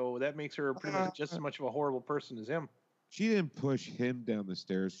him. So that makes her pretty much just as much of a horrible person as him. She didn't push him down the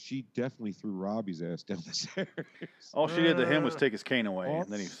stairs. She definitely threw Robbie's ass down the stairs. All she did to him was take his cane away, and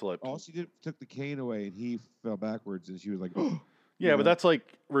then he slipped. All she did took the cane away, and he fell backwards, and she was like, oh. Yeah, but that's like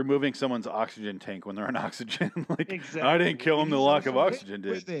removing someone's oxygen tank when they're on oxygen. Like, exactly. I didn't kill him, the lack of oxygen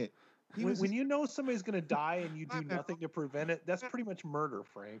did. When you know somebody's going to die and you do nothing to prevent it, that's pretty much murder,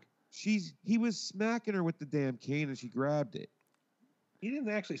 Frank. He was smacking her with the damn cane, and she grabbed it. He didn't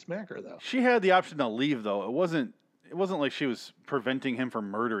actually smack her, though. She had the option to leave, though. It wasn't like she was preventing him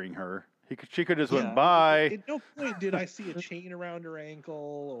from murdering her. She could just went by. At no point did I see a chain around her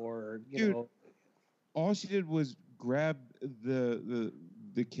ankle or, you know. All she did was grab the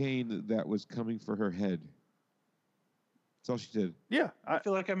cane that was coming for her head. That's all she did. Yeah. I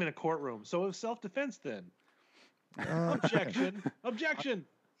feel like I'm in a courtroom. So it was self-defense then. Objection. Objection.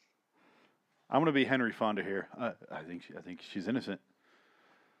 I'm going to be Henry Fonda here. I think she's innocent.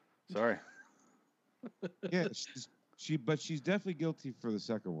 Sorry. Yeah, she's definitely guilty for the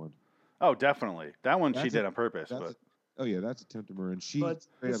second one. Oh, definitely. That one she That's did on purpose. That's But oh yeah, that's attempted murder. And she But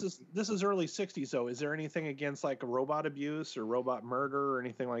straight this up- is early '60s though. Is there anything against like a robot abuse or robot murder or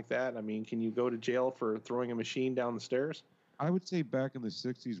anything like that? I mean, can you go to jail for throwing a machine down the stairs? I would say back in the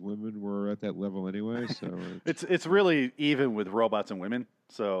 '60s, women were at that level anyway. So it's really even with robots and women.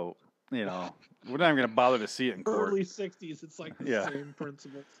 So, we're not even going to bother to see it in court. Early '60s, it's like the Yeah. same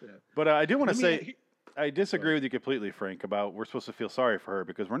principles. Yeah. But I do want to Let me- say, I disagree with you completely, Frank, about we're supposed to feel sorry for her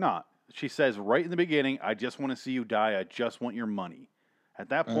because we're not. She says right in the beginning, I just want to see you die. I just want your money. At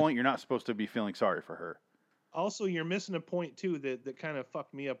that point, you're not supposed to be feeling sorry for her. Also, you're missing a point too that kind of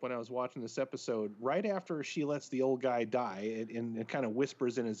fucked me up when I was watching this episode. Right after she lets the old guy die, and it kind of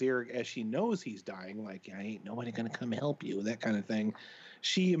whispers in his ear as she knows he's dying, like "I ain't nobody gonna come help you," that kind of thing.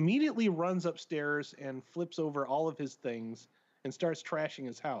 She immediately runs upstairs and flips over all of his things and starts trashing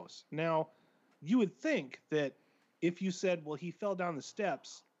his house. Now, you would think that if you said, "Well, he fell down the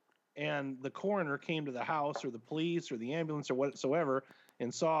steps," and the coroner came to the house or the police or the ambulance or whatsoever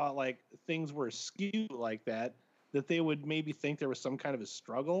and saw like things were askew like that they would maybe think there was some kind of a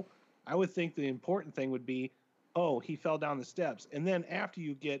struggle. I would think the important thing would be, oh, he fell down the steps. And then after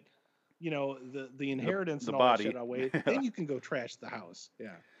you get, the inheritance the and all body. that shit away, then you can go trash the house.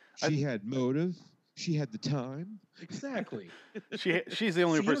 Yeah. she had motive. She had the time. Exactly. She's the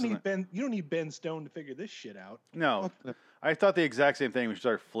only So you don't person. need you don't need Ben Stone to figure this shit out. No, I thought the exact same thing when she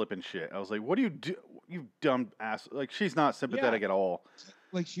started flipping shit. I was like, "What do you do, you dumb ass?" Like she's not sympathetic at all.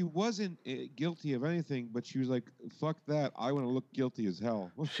 Like she wasn't guilty of anything, but she was like, "Fuck that! I want to look guilty as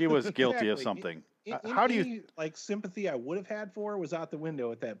hell." She was guilty of Exactly. something. How do you like sympathy I would have had for her was out the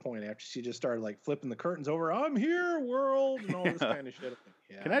window at that point after she just started like flipping the curtains over. I'm here, world, and all this kind of shit. I'm like,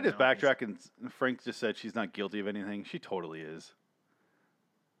 yeah, Can I just no, backtrack? And Frank just said she's not guilty of anything. She totally is.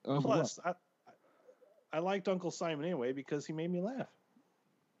 Plus, I liked Uncle Simon anyway because he made me laugh.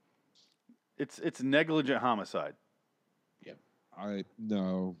 It's negligent homicide.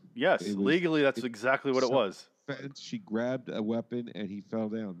 No. Yes, It was- legally, that's exactly what it was. Self-defense, she grabbed a weapon and he fell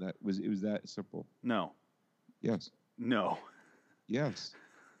down. It was that simple. No. Yes. No. Yes.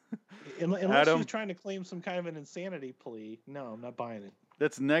 Unless Adam? she's trying to claim some kind of an insanity plea. No, I'm not buying it.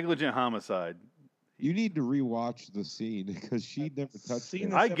 That's negligent homicide. You need to rewatch the scene because she never touched seen it.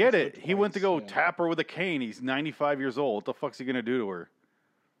 this I get it. episode He went to go twice, yeah. tap her with a cane. He's 95 years old. What the fuck's he going to do to her?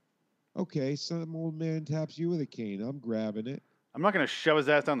 Okay, some old man taps you with a cane. I'm grabbing it. I'm not going to shove his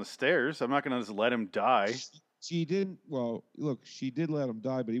ass down the stairs. I'm not going to just let him die. She didn't. Well, look, she did let him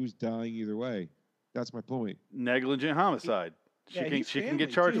die, but he was dying either way. That's my point. Negligent homicide. Yeah, She he's can get family,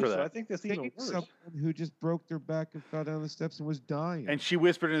 charged too, for so I that. think that's even Think worse. someone who just broke their back and fell down the steps and was dying. And she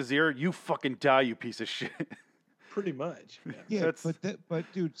whispered in his ear, "You fucking die, you piece of shit." Pretty much. Yeah. yeah, that's-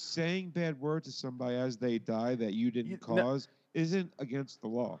 but dude, saying bad words to somebody as they die that you didn't cause isn't against the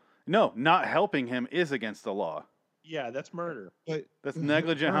law. No, not helping him is against the law. Yeah, that's murder. But That's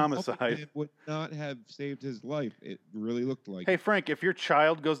negligent her helping homicide. him would not have saved his life. It really looked like. Hey Frank, if your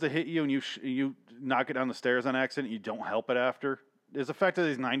child goes to hit you and you knock it down the stairs on accident, you don't help it after. Does the fact that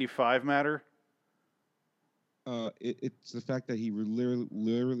he's 95 matter? It's the fact that he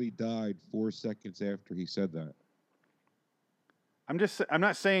literally died 4 seconds after he said that. I'm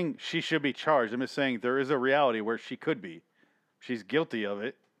not saying she should be charged. I'm just saying there is a reality where she could be. She's guilty of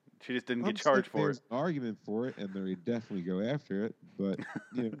it. She just didn't get charged for There's it. an argument for it, and they definitely go after it. But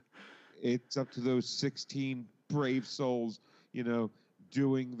it's up to those 16 brave souls,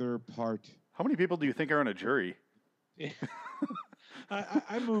 doing their part. How many people do you think are on a jury?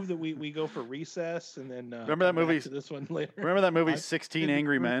 I move that we go for recess and then Remember that come back movie? to this one later. Remember that movie, I- 16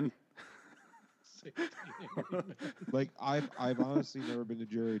 Angry Men? Like I've honestly never been to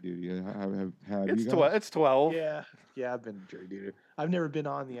jury duty. Have It's you guys? It's 12. Yeah, I've been jury duty. I've never been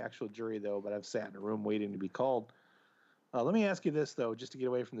on the actual jury though, but I've sat in a room waiting to be called. Let me ask you this though, just to get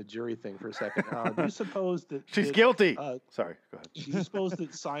away from the jury thing for a second. Do you suppose that She's that, guilty. Sorry, go ahead. Do you suppose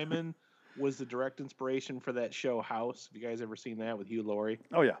that Simon was the direct inspiration for that show House? Have you guys ever seen that with Hugh Laurie?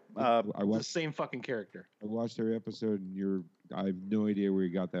 Oh yeah, I The watched. same fucking character. I watched every episode, and I have no idea where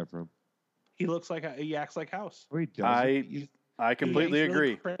you got that from. He he acts like House. Oh, he doesn't. I completely He's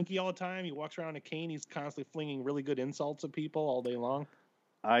really agree. cranky all the time. He walks around in a cane. He's constantly flinging really good insults at people all day long.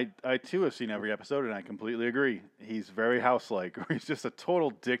 I too have seen every episode, and I completely agree. He's very house-like. He's just a total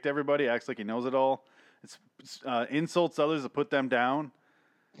dick to everybody. Acts like he knows it all. It's insults others to put them down.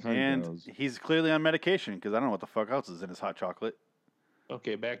 And he's clearly on medication because I don't know what the fuck else is in his hot chocolate.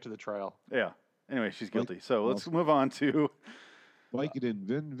 Okay, back to the trial. Yeah. Anyway, she's guilty. So let's move on to. Like it in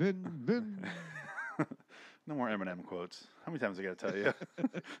Vin. No more Eminem quotes. How many times I got to tell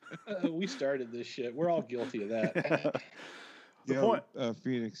you? We started this shit. We're all guilty of that. The Yo, point.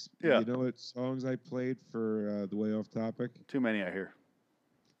 Phoenix. Yeah. You know what songs I played for the Way Off Topic? Too many, I hear.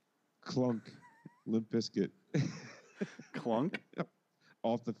 Clunk, Limp Bizkit. Clunk?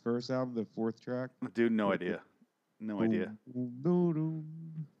 Off the first album, the 4th track. Dude, no idea. No idea.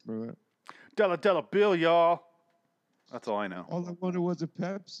 Remember that? Dollar bill, y'all. That's all I know. All I wanted was a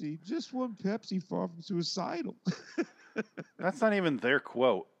Pepsi. Just one Pepsi, far from suicidal. That's not even their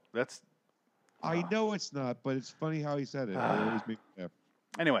quote. That's I know it's not, but it's funny how he said it. I always make me laugh.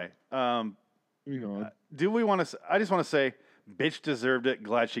 anyway. Moving on. Do we want to? I just want to say, bitch deserved it.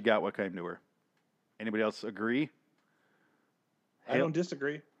 Glad she got what came to her. Anybody else agree? I don't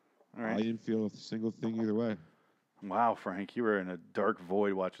disagree. All I right. didn't feel a single thing either way. Wow, Frank, you were in a dark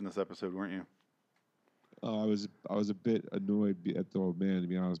void watching this episode, weren't you? I was a bit annoyed at the old man, to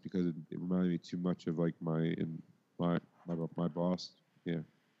be honest, because it reminded me too much of like my boss. Yeah.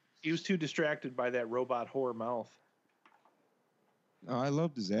 He was too distracted by that robot whore mouth. Oh, I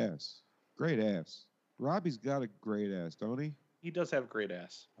loved his ass. Great ass. Robbie's got a great ass, don't he? He does have great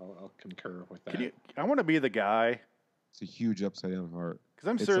ass. I'll concur with that. I want to be the guy It's a huge upside down heart. because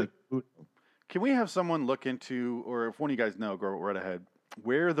I'm It's certain. like Pluto. Can we have someone look into, or if one of you guys know, go right ahead,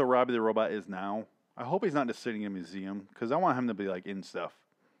 where the Robbie the Robot is now? I hope he's not just sitting in a museum because I want him to be like in stuff.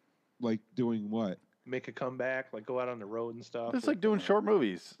 Like doing what? Make a comeback, like go out on the road and stuff. Just like doing short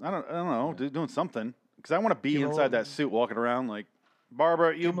movies. I don't know, doing something because I want to be Give a inside that little- suit, walking around like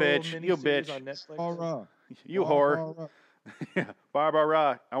Barbara, you Give him a little bitch, you miniseries bitch, on Netflix. All right. you whore, yeah,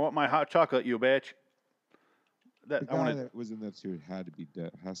 Barbara, I want my hot chocolate, you bitch. The I guy want to, that was in that suit had to be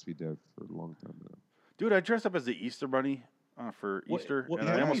dead. Has to be dead for a long time now. dude. I dressed up as the Easter Bunny for Easter, and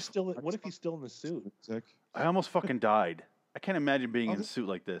I almost What if he's still in the suit? Sick. I almost fucking died. I can't imagine being in a suit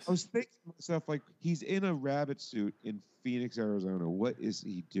like this. I was thinking to myself, like, he's in a rabbit suit in Phoenix, Arizona. What is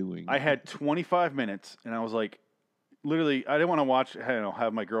he doing? I had 25 minutes, and I was like, literally, I didn't want to watch,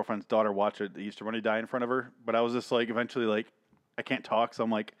 have my girlfriend's daughter watch the Easter Bunny die in front of her, but I was just like, eventually, like, I can't talk, so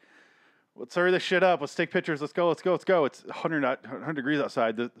I'm like, let's hurry this shit up. Let's take pictures. Let's go. It's 100 degrees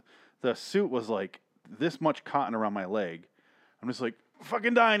outside. The suit was like this much cotton around my leg. I'm just like,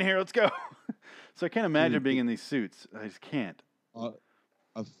 fucking dying here. Let's go. So I can't imagine being in these suits. I just can't.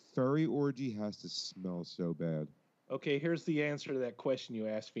 A furry orgy has to smell so bad. Okay, here's the answer to that question you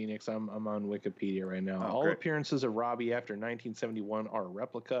asked, Phoenix. I'm on Wikipedia right now. Oh, All great. appearances of Robbie after 1971 are a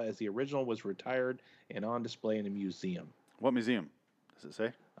replica, as the original was retired and on display in a museum. What museum does it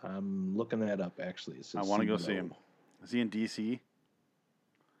say? I'm looking that up, actually. It I says want to go below. see him. Is he in D.C.?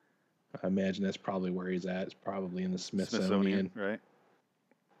 I imagine that's probably where he's at. It's probably in the Smithsonian. Right?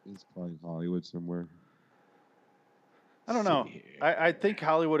 It's probably Hollywood somewhere. I don't know. See here. I think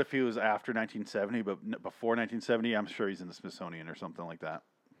Hollywood if he was after 1970, but before 1970, I'm sure he's in the Smithsonian or something like that.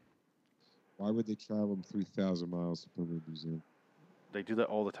 Why would they travel him 3,000 miles to put him in a museum? They do that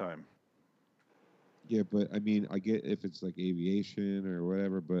all the time. Yeah, but I mean, I get if it's like aviation or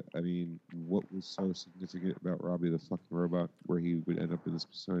whatever, but I mean, what was so significant about Robbie the fucking Robot where he would end up in the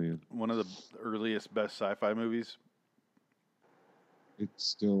Smithsonian? One of the earliest, best sci-fi movies. It's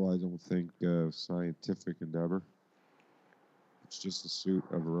still, I don't think, a scientific endeavor. It's just a suit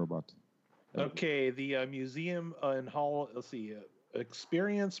of a robot. Okay, the museum and hall. Let's see,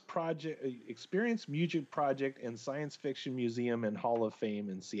 Experience Music Project and Science Fiction Museum and Hall of Fame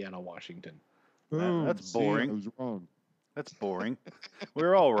in Seattle, Washington. Boom, That's see, boring. I was wrong. That's boring.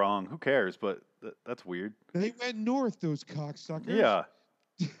 We're all wrong. Who cares? But that's weird. They went north, those cocksuckers. Yeah.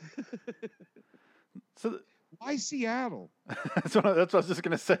 So Why Seattle? that's what I was just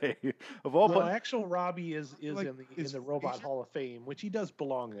gonna say. Of all, Well, actual Robbie is Like, in is the Robot Fraser- Hall of Fame, which he does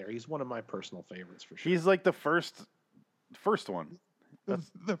belong there. He's one of my personal favorites for sure. he's like the first one.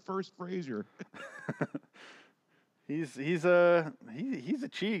 The first Fraser. He's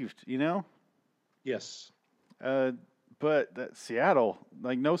achieved, Yes. But that Seattle,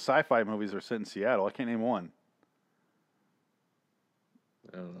 like no sci-fi movies are set in Seattle. I can't name one.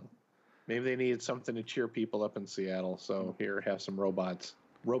 I don't know. Maybe they needed something to cheer people up in Seattle, so here, have some robots.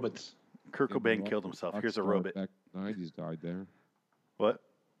 Robots. Kurt Cobain killed himself. Here's a robot. Back in the 90s died there. What?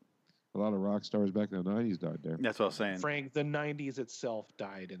 A lot of rock stars back in the 90s died there. That's what I was saying. Frank, the 90s itself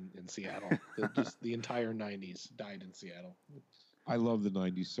died in Seattle. Just the entire 90s died in Seattle. I love the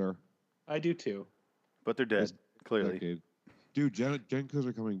 90s, sir. I do too. But they're dead, This clearly. decade. Dude, Jenkos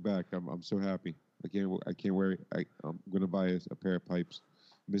are coming back. I'm so happy. I can't wear it. I'm gonna buy a pair of pipes.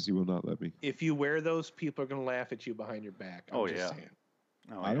 Missy will not let me. If you wear those, people are going to laugh at you behind your back. I'm Oh, just yeah. saying.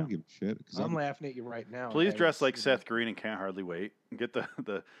 Oh, I yeah. don't give a shit because I'm laughing at you right now. Please having dress like seen Seth it. Green and Can't Hardly Wait. Get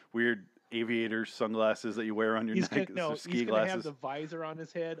the weird aviator sunglasses that you wear on your He's neck. gonna, no, ski he's gonna glasses. have the visor on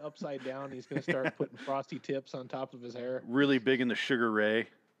his head upside down. He's gonna start putting frosty tips on top of his hair. Really big in the Sugar Ray.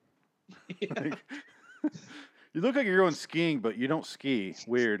 Yeah. Like, you look like you're going skiing, but you don't ski.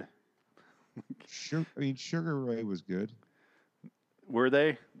 Weird. Sugar Ray was good. Were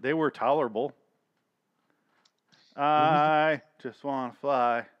they? They were tolerable. I just want to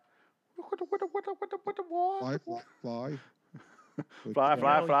fly. Fly, fly, fly. Fly, You fly,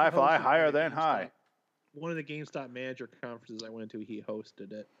 know, fly, he fly, hosted higher one of than GameStop. high. One of the GameStop manager conferences I went to, he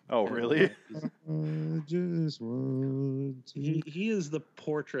hosted it. Oh, And, really? he's- I just want to. he is the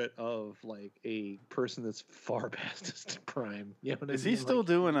portrait of like a person that's far past his prime. You know what I Is mean? he still Like,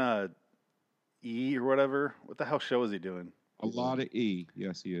 doing E or whatever? What the hell show is he doing? A lot of E.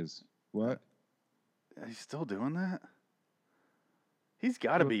 Yes, he is. What? He's still doing that? He's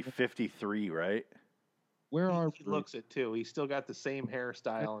got to be 53, right? Where are he looks it too. He's still got the same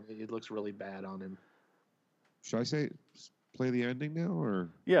hairstyle, and it looks really bad on him. Should I say play the ending now or?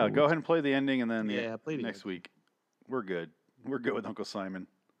 Yeah, or go ahead and play the ending, and then Yeah, play the next week. We're good. We're good with Uncle Simon.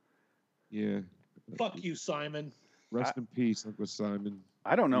 Yeah. Fuck you, Simon. Rest in peace, Uncle Simon.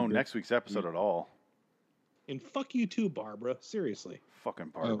 I don't know You bet. next week's episode at all. And fuck you too, Barbara. Seriously.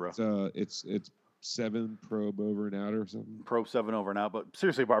 Fucking Oh, Barbara. it's 7 probe over and out or something. Probe 7 over and out. But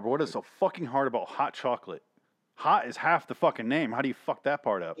seriously, Barbara, what is so fucking hard about hot chocolate? Hot is half the fucking name. How do you fuck that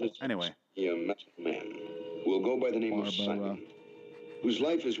part up? Anyway. A metal man who will go by the name of Simon, whose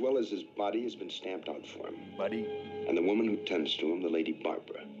life as well as his body has been stamped out for him. Buddy. And the woman who tends to him, the Lady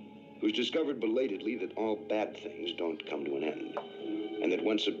Barbara, who's discovered belatedly that all bad things don't come to an end, and that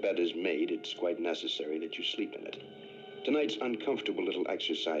once a bed is made, it's quite necessary that you sleep in it. Tonight's uncomfortable little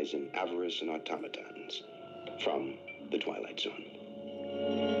exercise in avarice and automatons from The Twilight Zone.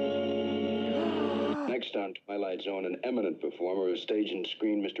 Next on Twilight Zone, an eminent performer of stage and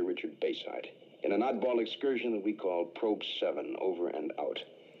screen, Mr. Richard Bayside, in an oddball excursion that we call Probe 7, Over and Out.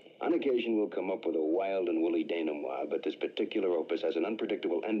 On occasion, we'll come up with a wild and woolly denouement, but this particular opus has an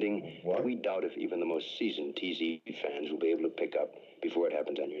unpredictable ending that we doubt if even the most seasoned TZ fans will be able to pick up before it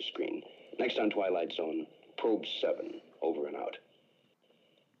happens on your screen. Next on Twilight Zone, Probe 7, Over and Out.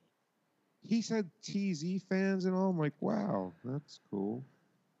 He said TZ fans and all. I'm like, wow, that's cool.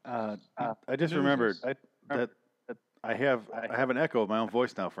 I just remembered that I have an echo of my own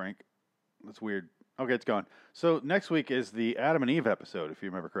voice now, Frank. That's weird. Okay, it's gone. So next week is the Adam and Eve episode, if you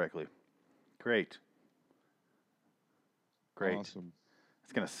remember correctly. Great. Awesome.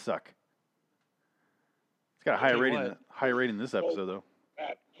 It's gonna suck. It's got a higher rating. Higher rating this episode though.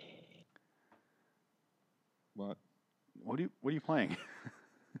 What? What are you playing?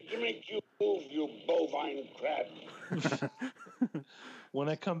 To make you move, you bovine crap. When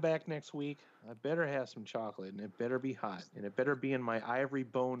I come back next week, I better have some chocolate, and it better be hot, and it better be in my ivory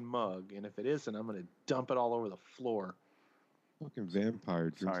bone mug. And if it isn't, I'm going to dump it all over the floor. Fucking vampire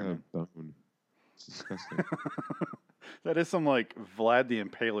drinks Sorry, out of bone. It's disgusting. That is some like Vlad the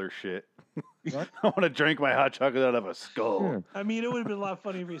Impaler shit. What? I want to drink my hot chocolate out of a skull. Yeah. I mean, it would have been a lot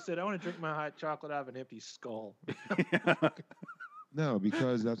funnier if he said, I want to drink my hot chocolate out of an empty skull. No,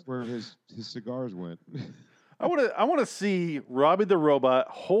 because that's where his cigars went. I want to see Robbie the Robot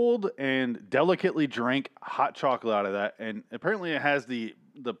hold and delicately drink hot chocolate out of that, and apparently it has the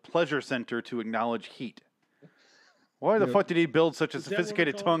pleasure center to acknowledge heat. Why the fuck did he build such a Is that what we're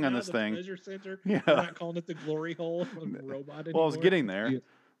sophisticated calling tongue it on now, this the thing? Pleasure center? Yeah. We're not calling it the glory hole of the robot anymore. Well, I was getting there, Yeah.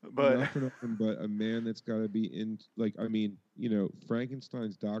 but Not for nothing, but a man that's got to be in, like, I mean, you know,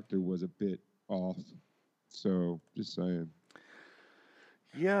 Frankenstein's doctor was a bit off. So, just saying.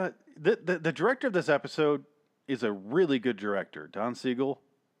 yeah, the director of this episode is a really good director, Don Siegel.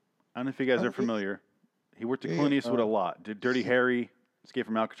 I don't know if you guys Oh, are familiar. He worked at yeah, Clint Eastwood a lot. Did Dirty Harry, Escape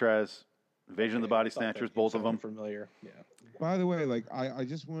from Alcatraz, Invasion of the Body Snatchers, both of them. Familiar, yeah. By the way, like, I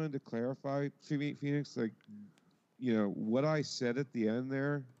just wanted to clarify, Phoenix, like, you know, what I said at the end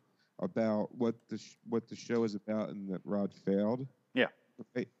there about what the show is about and that Rod failed. Yeah.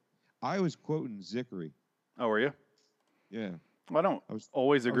 I was quoting Zickery. Oh, were you? Yeah. Well, I don't I was-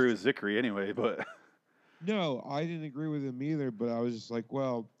 always I agree was- with Zickery anyway, but No, I didn't agree with him either, but I was just like,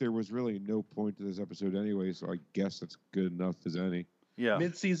 well, there was really no point to this episode anyway, so I guess it's good enough as any. yeah.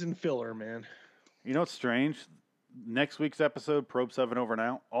 Mid-season filler, man. You know what's strange? Next week's episode, Probe 7 Over and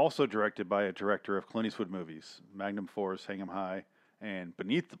Out, also directed by a director of Clint Eastwood movies, Magnum Force, Hang 'em High, and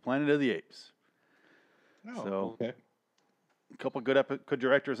Beneath the Planet of the Apes. Oh, So, okay. a couple good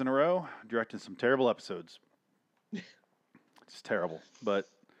directors in a row, directing some terrible episodes. It's terrible, but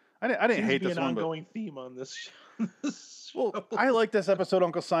I didn't Seems hate to be this an one, but ongoing theme on this. well, I like this episode,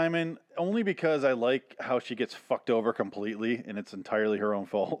 Uncle Simon, only because I like how she gets fucked over completely, and it's entirely her own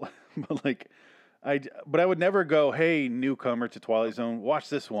fault. But like, but I would never go, "Hey, newcomer to Twilight Zone, watch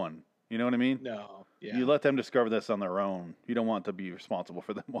this one." You know what I mean? No, yeah. You let them discover this on their own. You don't want to be responsible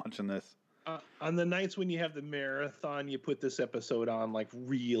for them watching this. On the nights when you have the marathon, you put this episode on like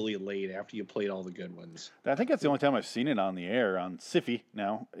really late after you played all the good ones. I think that's the only time I've seen it on the air on Siffy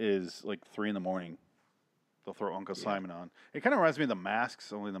now is like 3 a.m. They'll throw Uncle Simon on. It kind of reminds me of The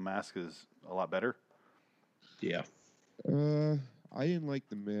Masks, only The Mask is a lot better. Yeah. I didn't like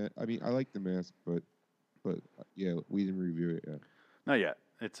the mask. I mean, I like the mask, but yeah, we didn't review it yet. Not yet.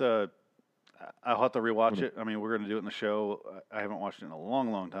 It's I'll have to rewatch it. I mean, we're going to do it in the show. I haven't watched it in a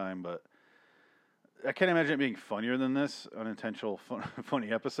long, long time, but I can't imagine it being funnier than this unintentional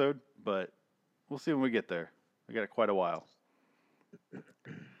funny episode. But we'll see when we get there. We got quite a while.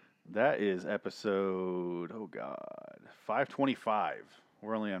 That is episode, 525.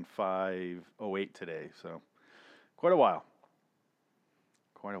 We're only on 508 today, so quite a while.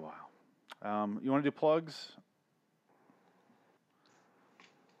 Quite a while. You want to do plugs?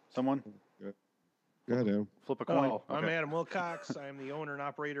 Someone? Go ahead. Flip a coin. I'm Okay. Adam Wilcox. I'm the owner and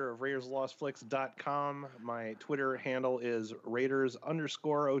operator of RaidersLostFlix.com. My Twitter handle is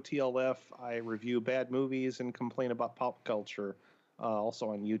Raiders_OTLF. I review bad movies and complain about pop culture. Also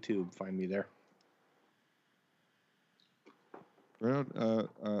on YouTube. Find me there. Right on,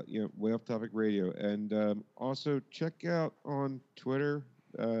 Way Off Topic Radio, and also check out on Twitter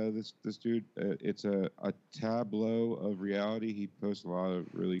this dude. It's a tableau of reality. He posts a lot of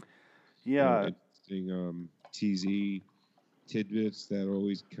really interesting TZ tidbits that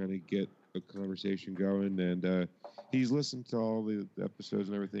always kind of get a conversation going. And he's listened to all the episodes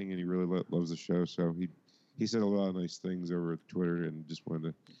and everything, and he really loves the show. So he said a lot of nice things over Twitter, and just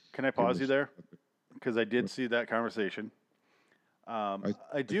wanted to. Can I pause you there? Because I did see that conversation.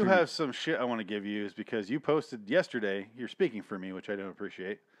 I do have some shit I want to give you, is because you posted yesterday. You're speaking for me, which I don't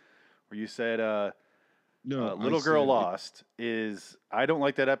appreciate. Where you said, "Little Girl Lost is I don't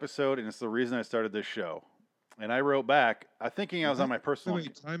like that episode, and it's the reason I started this show." And I wrote back, thinking I was on my personal.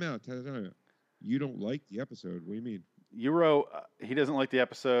 Wait, time out. You don't like the episode? What do you mean? You wrote he doesn't like the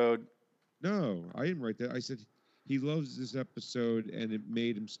episode. No, I didn't write that. I said he loves this episode, and it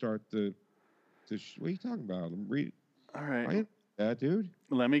made him start the. What are you talking about? Read it. All right. I didn't that, dude.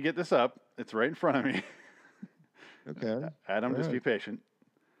 Let me get this up. It's right in front of me. Okay. Adam, just be patient.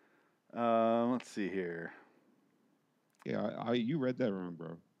 Let's see here. Yeah, you read that wrong,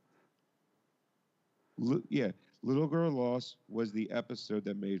 bro. Little Girl Lost was the episode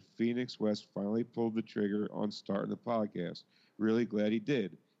that made Phoenix West finally pull the trigger on starting the podcast. Really glad he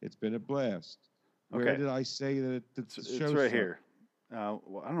did. It's been a blast. Where Okay. did I say that It's right here.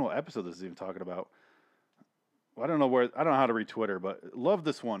 Well, I don't know what episode this is even talking about. Well, I don't know how to read Twitter, but love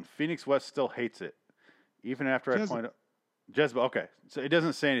this one. Phoenix West still hates it, even after I point out Jezebel. Okay, so it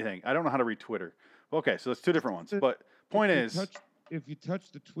doesn't say anything. I don't know how to read Twitter. Okay, so it's two different ones. But point is, if you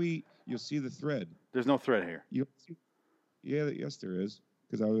touch the tweet, you'll see the thread. There's no thread here. Yes, there is,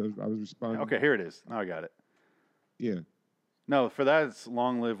 because I was responding. Okay, here it is. Now I got it. Yeah. No, for that it's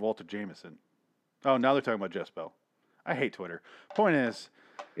Long Live Walter Jameson. Oh, now they're talking about Jezebel. I hate Twitter. Point is,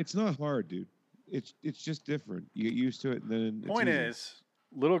 it's not hard, dude. It's just different. You get used to it, and then. Point is,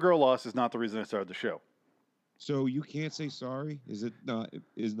 Little Girl Lost is not the reason I started the show. So you can't say sorry? Is it not?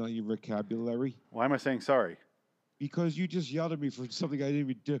 Is not your vocabulary? Why am I saying sorry? Because you just yelled at me for something I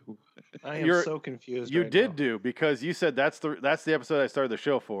didn't even do. I am so confused. You right did now. do, because you said that's the episode I started the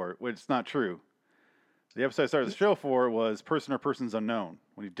show for, which is not true. The episode I started the show for was Person or Persons Unknown,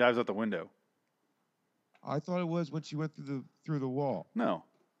 when he dives out the window. I thought it was when she went through the wall. No,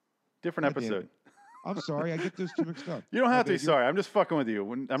 different episode. I'm sorry, I get those two mixed up. You don't have to be sorry. I'm just fucking with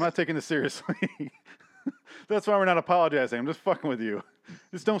you. I'm not taking this seriously. That's why we're not apologizing. I'm just fucking with you.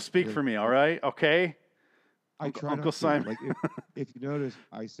 Just don't speak for me, all right? Okay? I try Uncle not to. Simon. Like if you notice,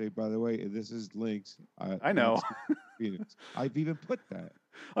 I say, by the way, this is links. I know. Phoenix. I've even put that.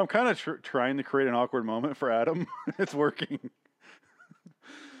 I'm kind of trying to create an awkward moment for Adam. It's working.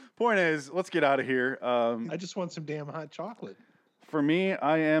 Point is, let's get out of here. I just want some damn hot chocolate. For me,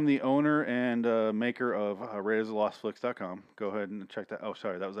 I am the owner and maker of RaidersLostFlix.com. Go ahead and check that. Oh,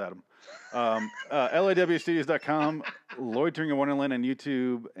 sorry, that was Adam. LAWstudios.com, Loitering in Wonderland on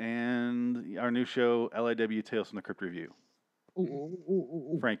YouTube, and our new show, LAW Tales from the Crypt Review.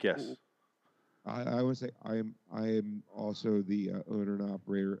 Frank, yes. I would say I am also the owner and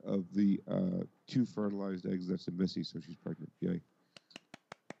operator of the 2 fertilized eggs that's in Missy, so she's pregnant. Yay.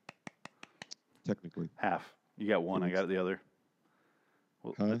 Technically. Half. You got one, I got the other.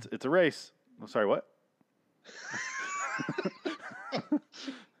 Well, Huh? it's a race. I'm sorry, what?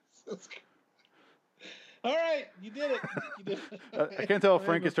 All right, you did it. You did it. I can't tell if I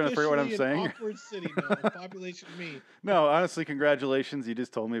Frank am is trying to figure out what I'm officially in saying. Awkward city now. Population me. No, honestly, congratulations. You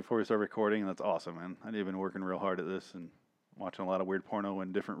just told me before we started recording, and that's awesome, man. I've been working real hard at this and watching a lot of weird porno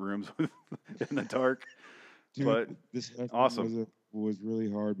in different rooms in the dark. Dude, But this last awesome. one was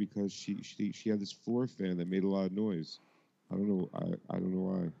really hard because she had this floor fan that made a lot of noise. I don't know. I don't know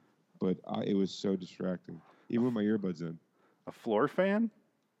why, but it was so distracting. Even with my earbuds in. A floor fan?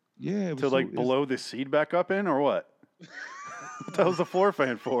 Yeah, it was To so, like it's- blow the seed back up in, or what? What the hell's the floor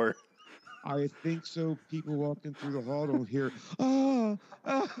fan for? I think so. People walking through the hall don't hear. Ah,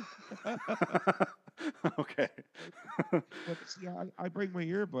 ah. Okay. But see, I bring my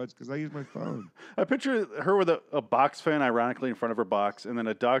earbuds because I use my phone. I picture her with a box fan, ironically, in front of her box, and then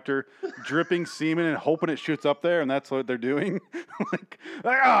a doctor dripping semen and hoping it shoots up there, and that's what they're doing. like,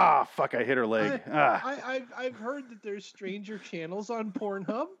 fuck, I hit her leg. I've heard that there's stranger channels on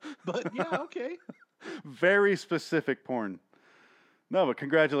Pornhub, but yeah, okay. Very specific porn. No, but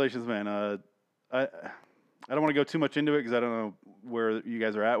congratulations, man. I don't want to go too much into it because I don't know where you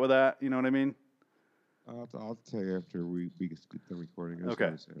guys are at with that. You know what I mean? I'll tell you after we get done recording. I just Okay.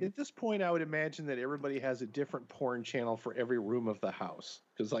 wanna say. At this point, I would imagine that everybody has a different porn channel for every room of the house.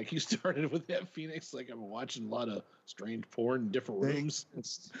 Because, like, you started with that, Phoenix. Like, I'm watching a lot of strange porn in different rooms.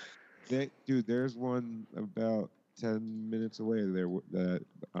 Dude, there's one about 10 minutes away there that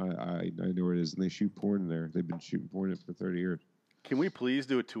I know where it is, and they shoot porn in there. They've been shooting porn in it for 30 years. Can we please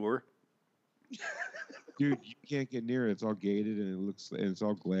do a tour? Dude, you can't get near it. It's all gated and it's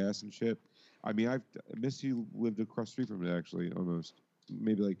all glass and shit. I mean, Missy lived across the street from it actually, almost,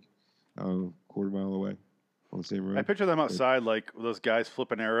 maybe like a quarter mile away on the same road. I picture them outside, like those guys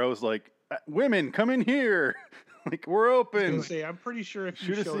flipping arrows, like, women, come in here. Like, we're I was open. gonna say, I'm pretty sure if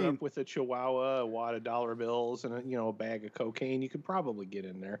you Shoot a showed scene. up with a chihuahua, a wad of dollar bills, and a bag of cocaine, you could probably get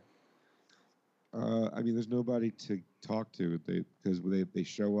in there. I mean, there's nobody to talk to because they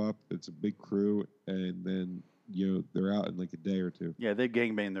show up. It's a big crew, and then they're out in like a day or two. Yeah, they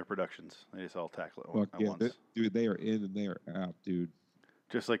gangbang their productions. They just all tackle it Fuck at yeah, once. dude, they are in and they are out, dude.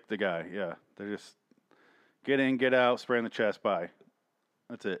 Just like the guy, yeah. They're just get in, get out, spray in the chest, bye.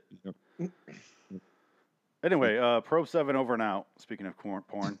 That's it. Yep. Anyway, Probe 7 over and out. Speaking of porn,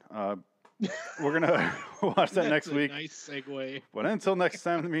 we're going to watch that next That's a week. Nice segue. But until next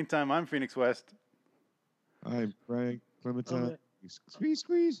time, in the meantime, I'm Phoenix West. I'm Frank Clementine. Oh,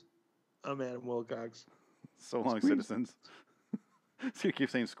 Squeeze. I'm Adam Wilcox. So long, Squeeze. citizens. So you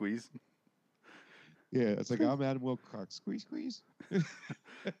keep saying squeeze. Yeah, it's like I'm Adam Wilcox. Squeeze.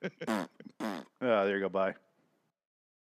 There you go, bye.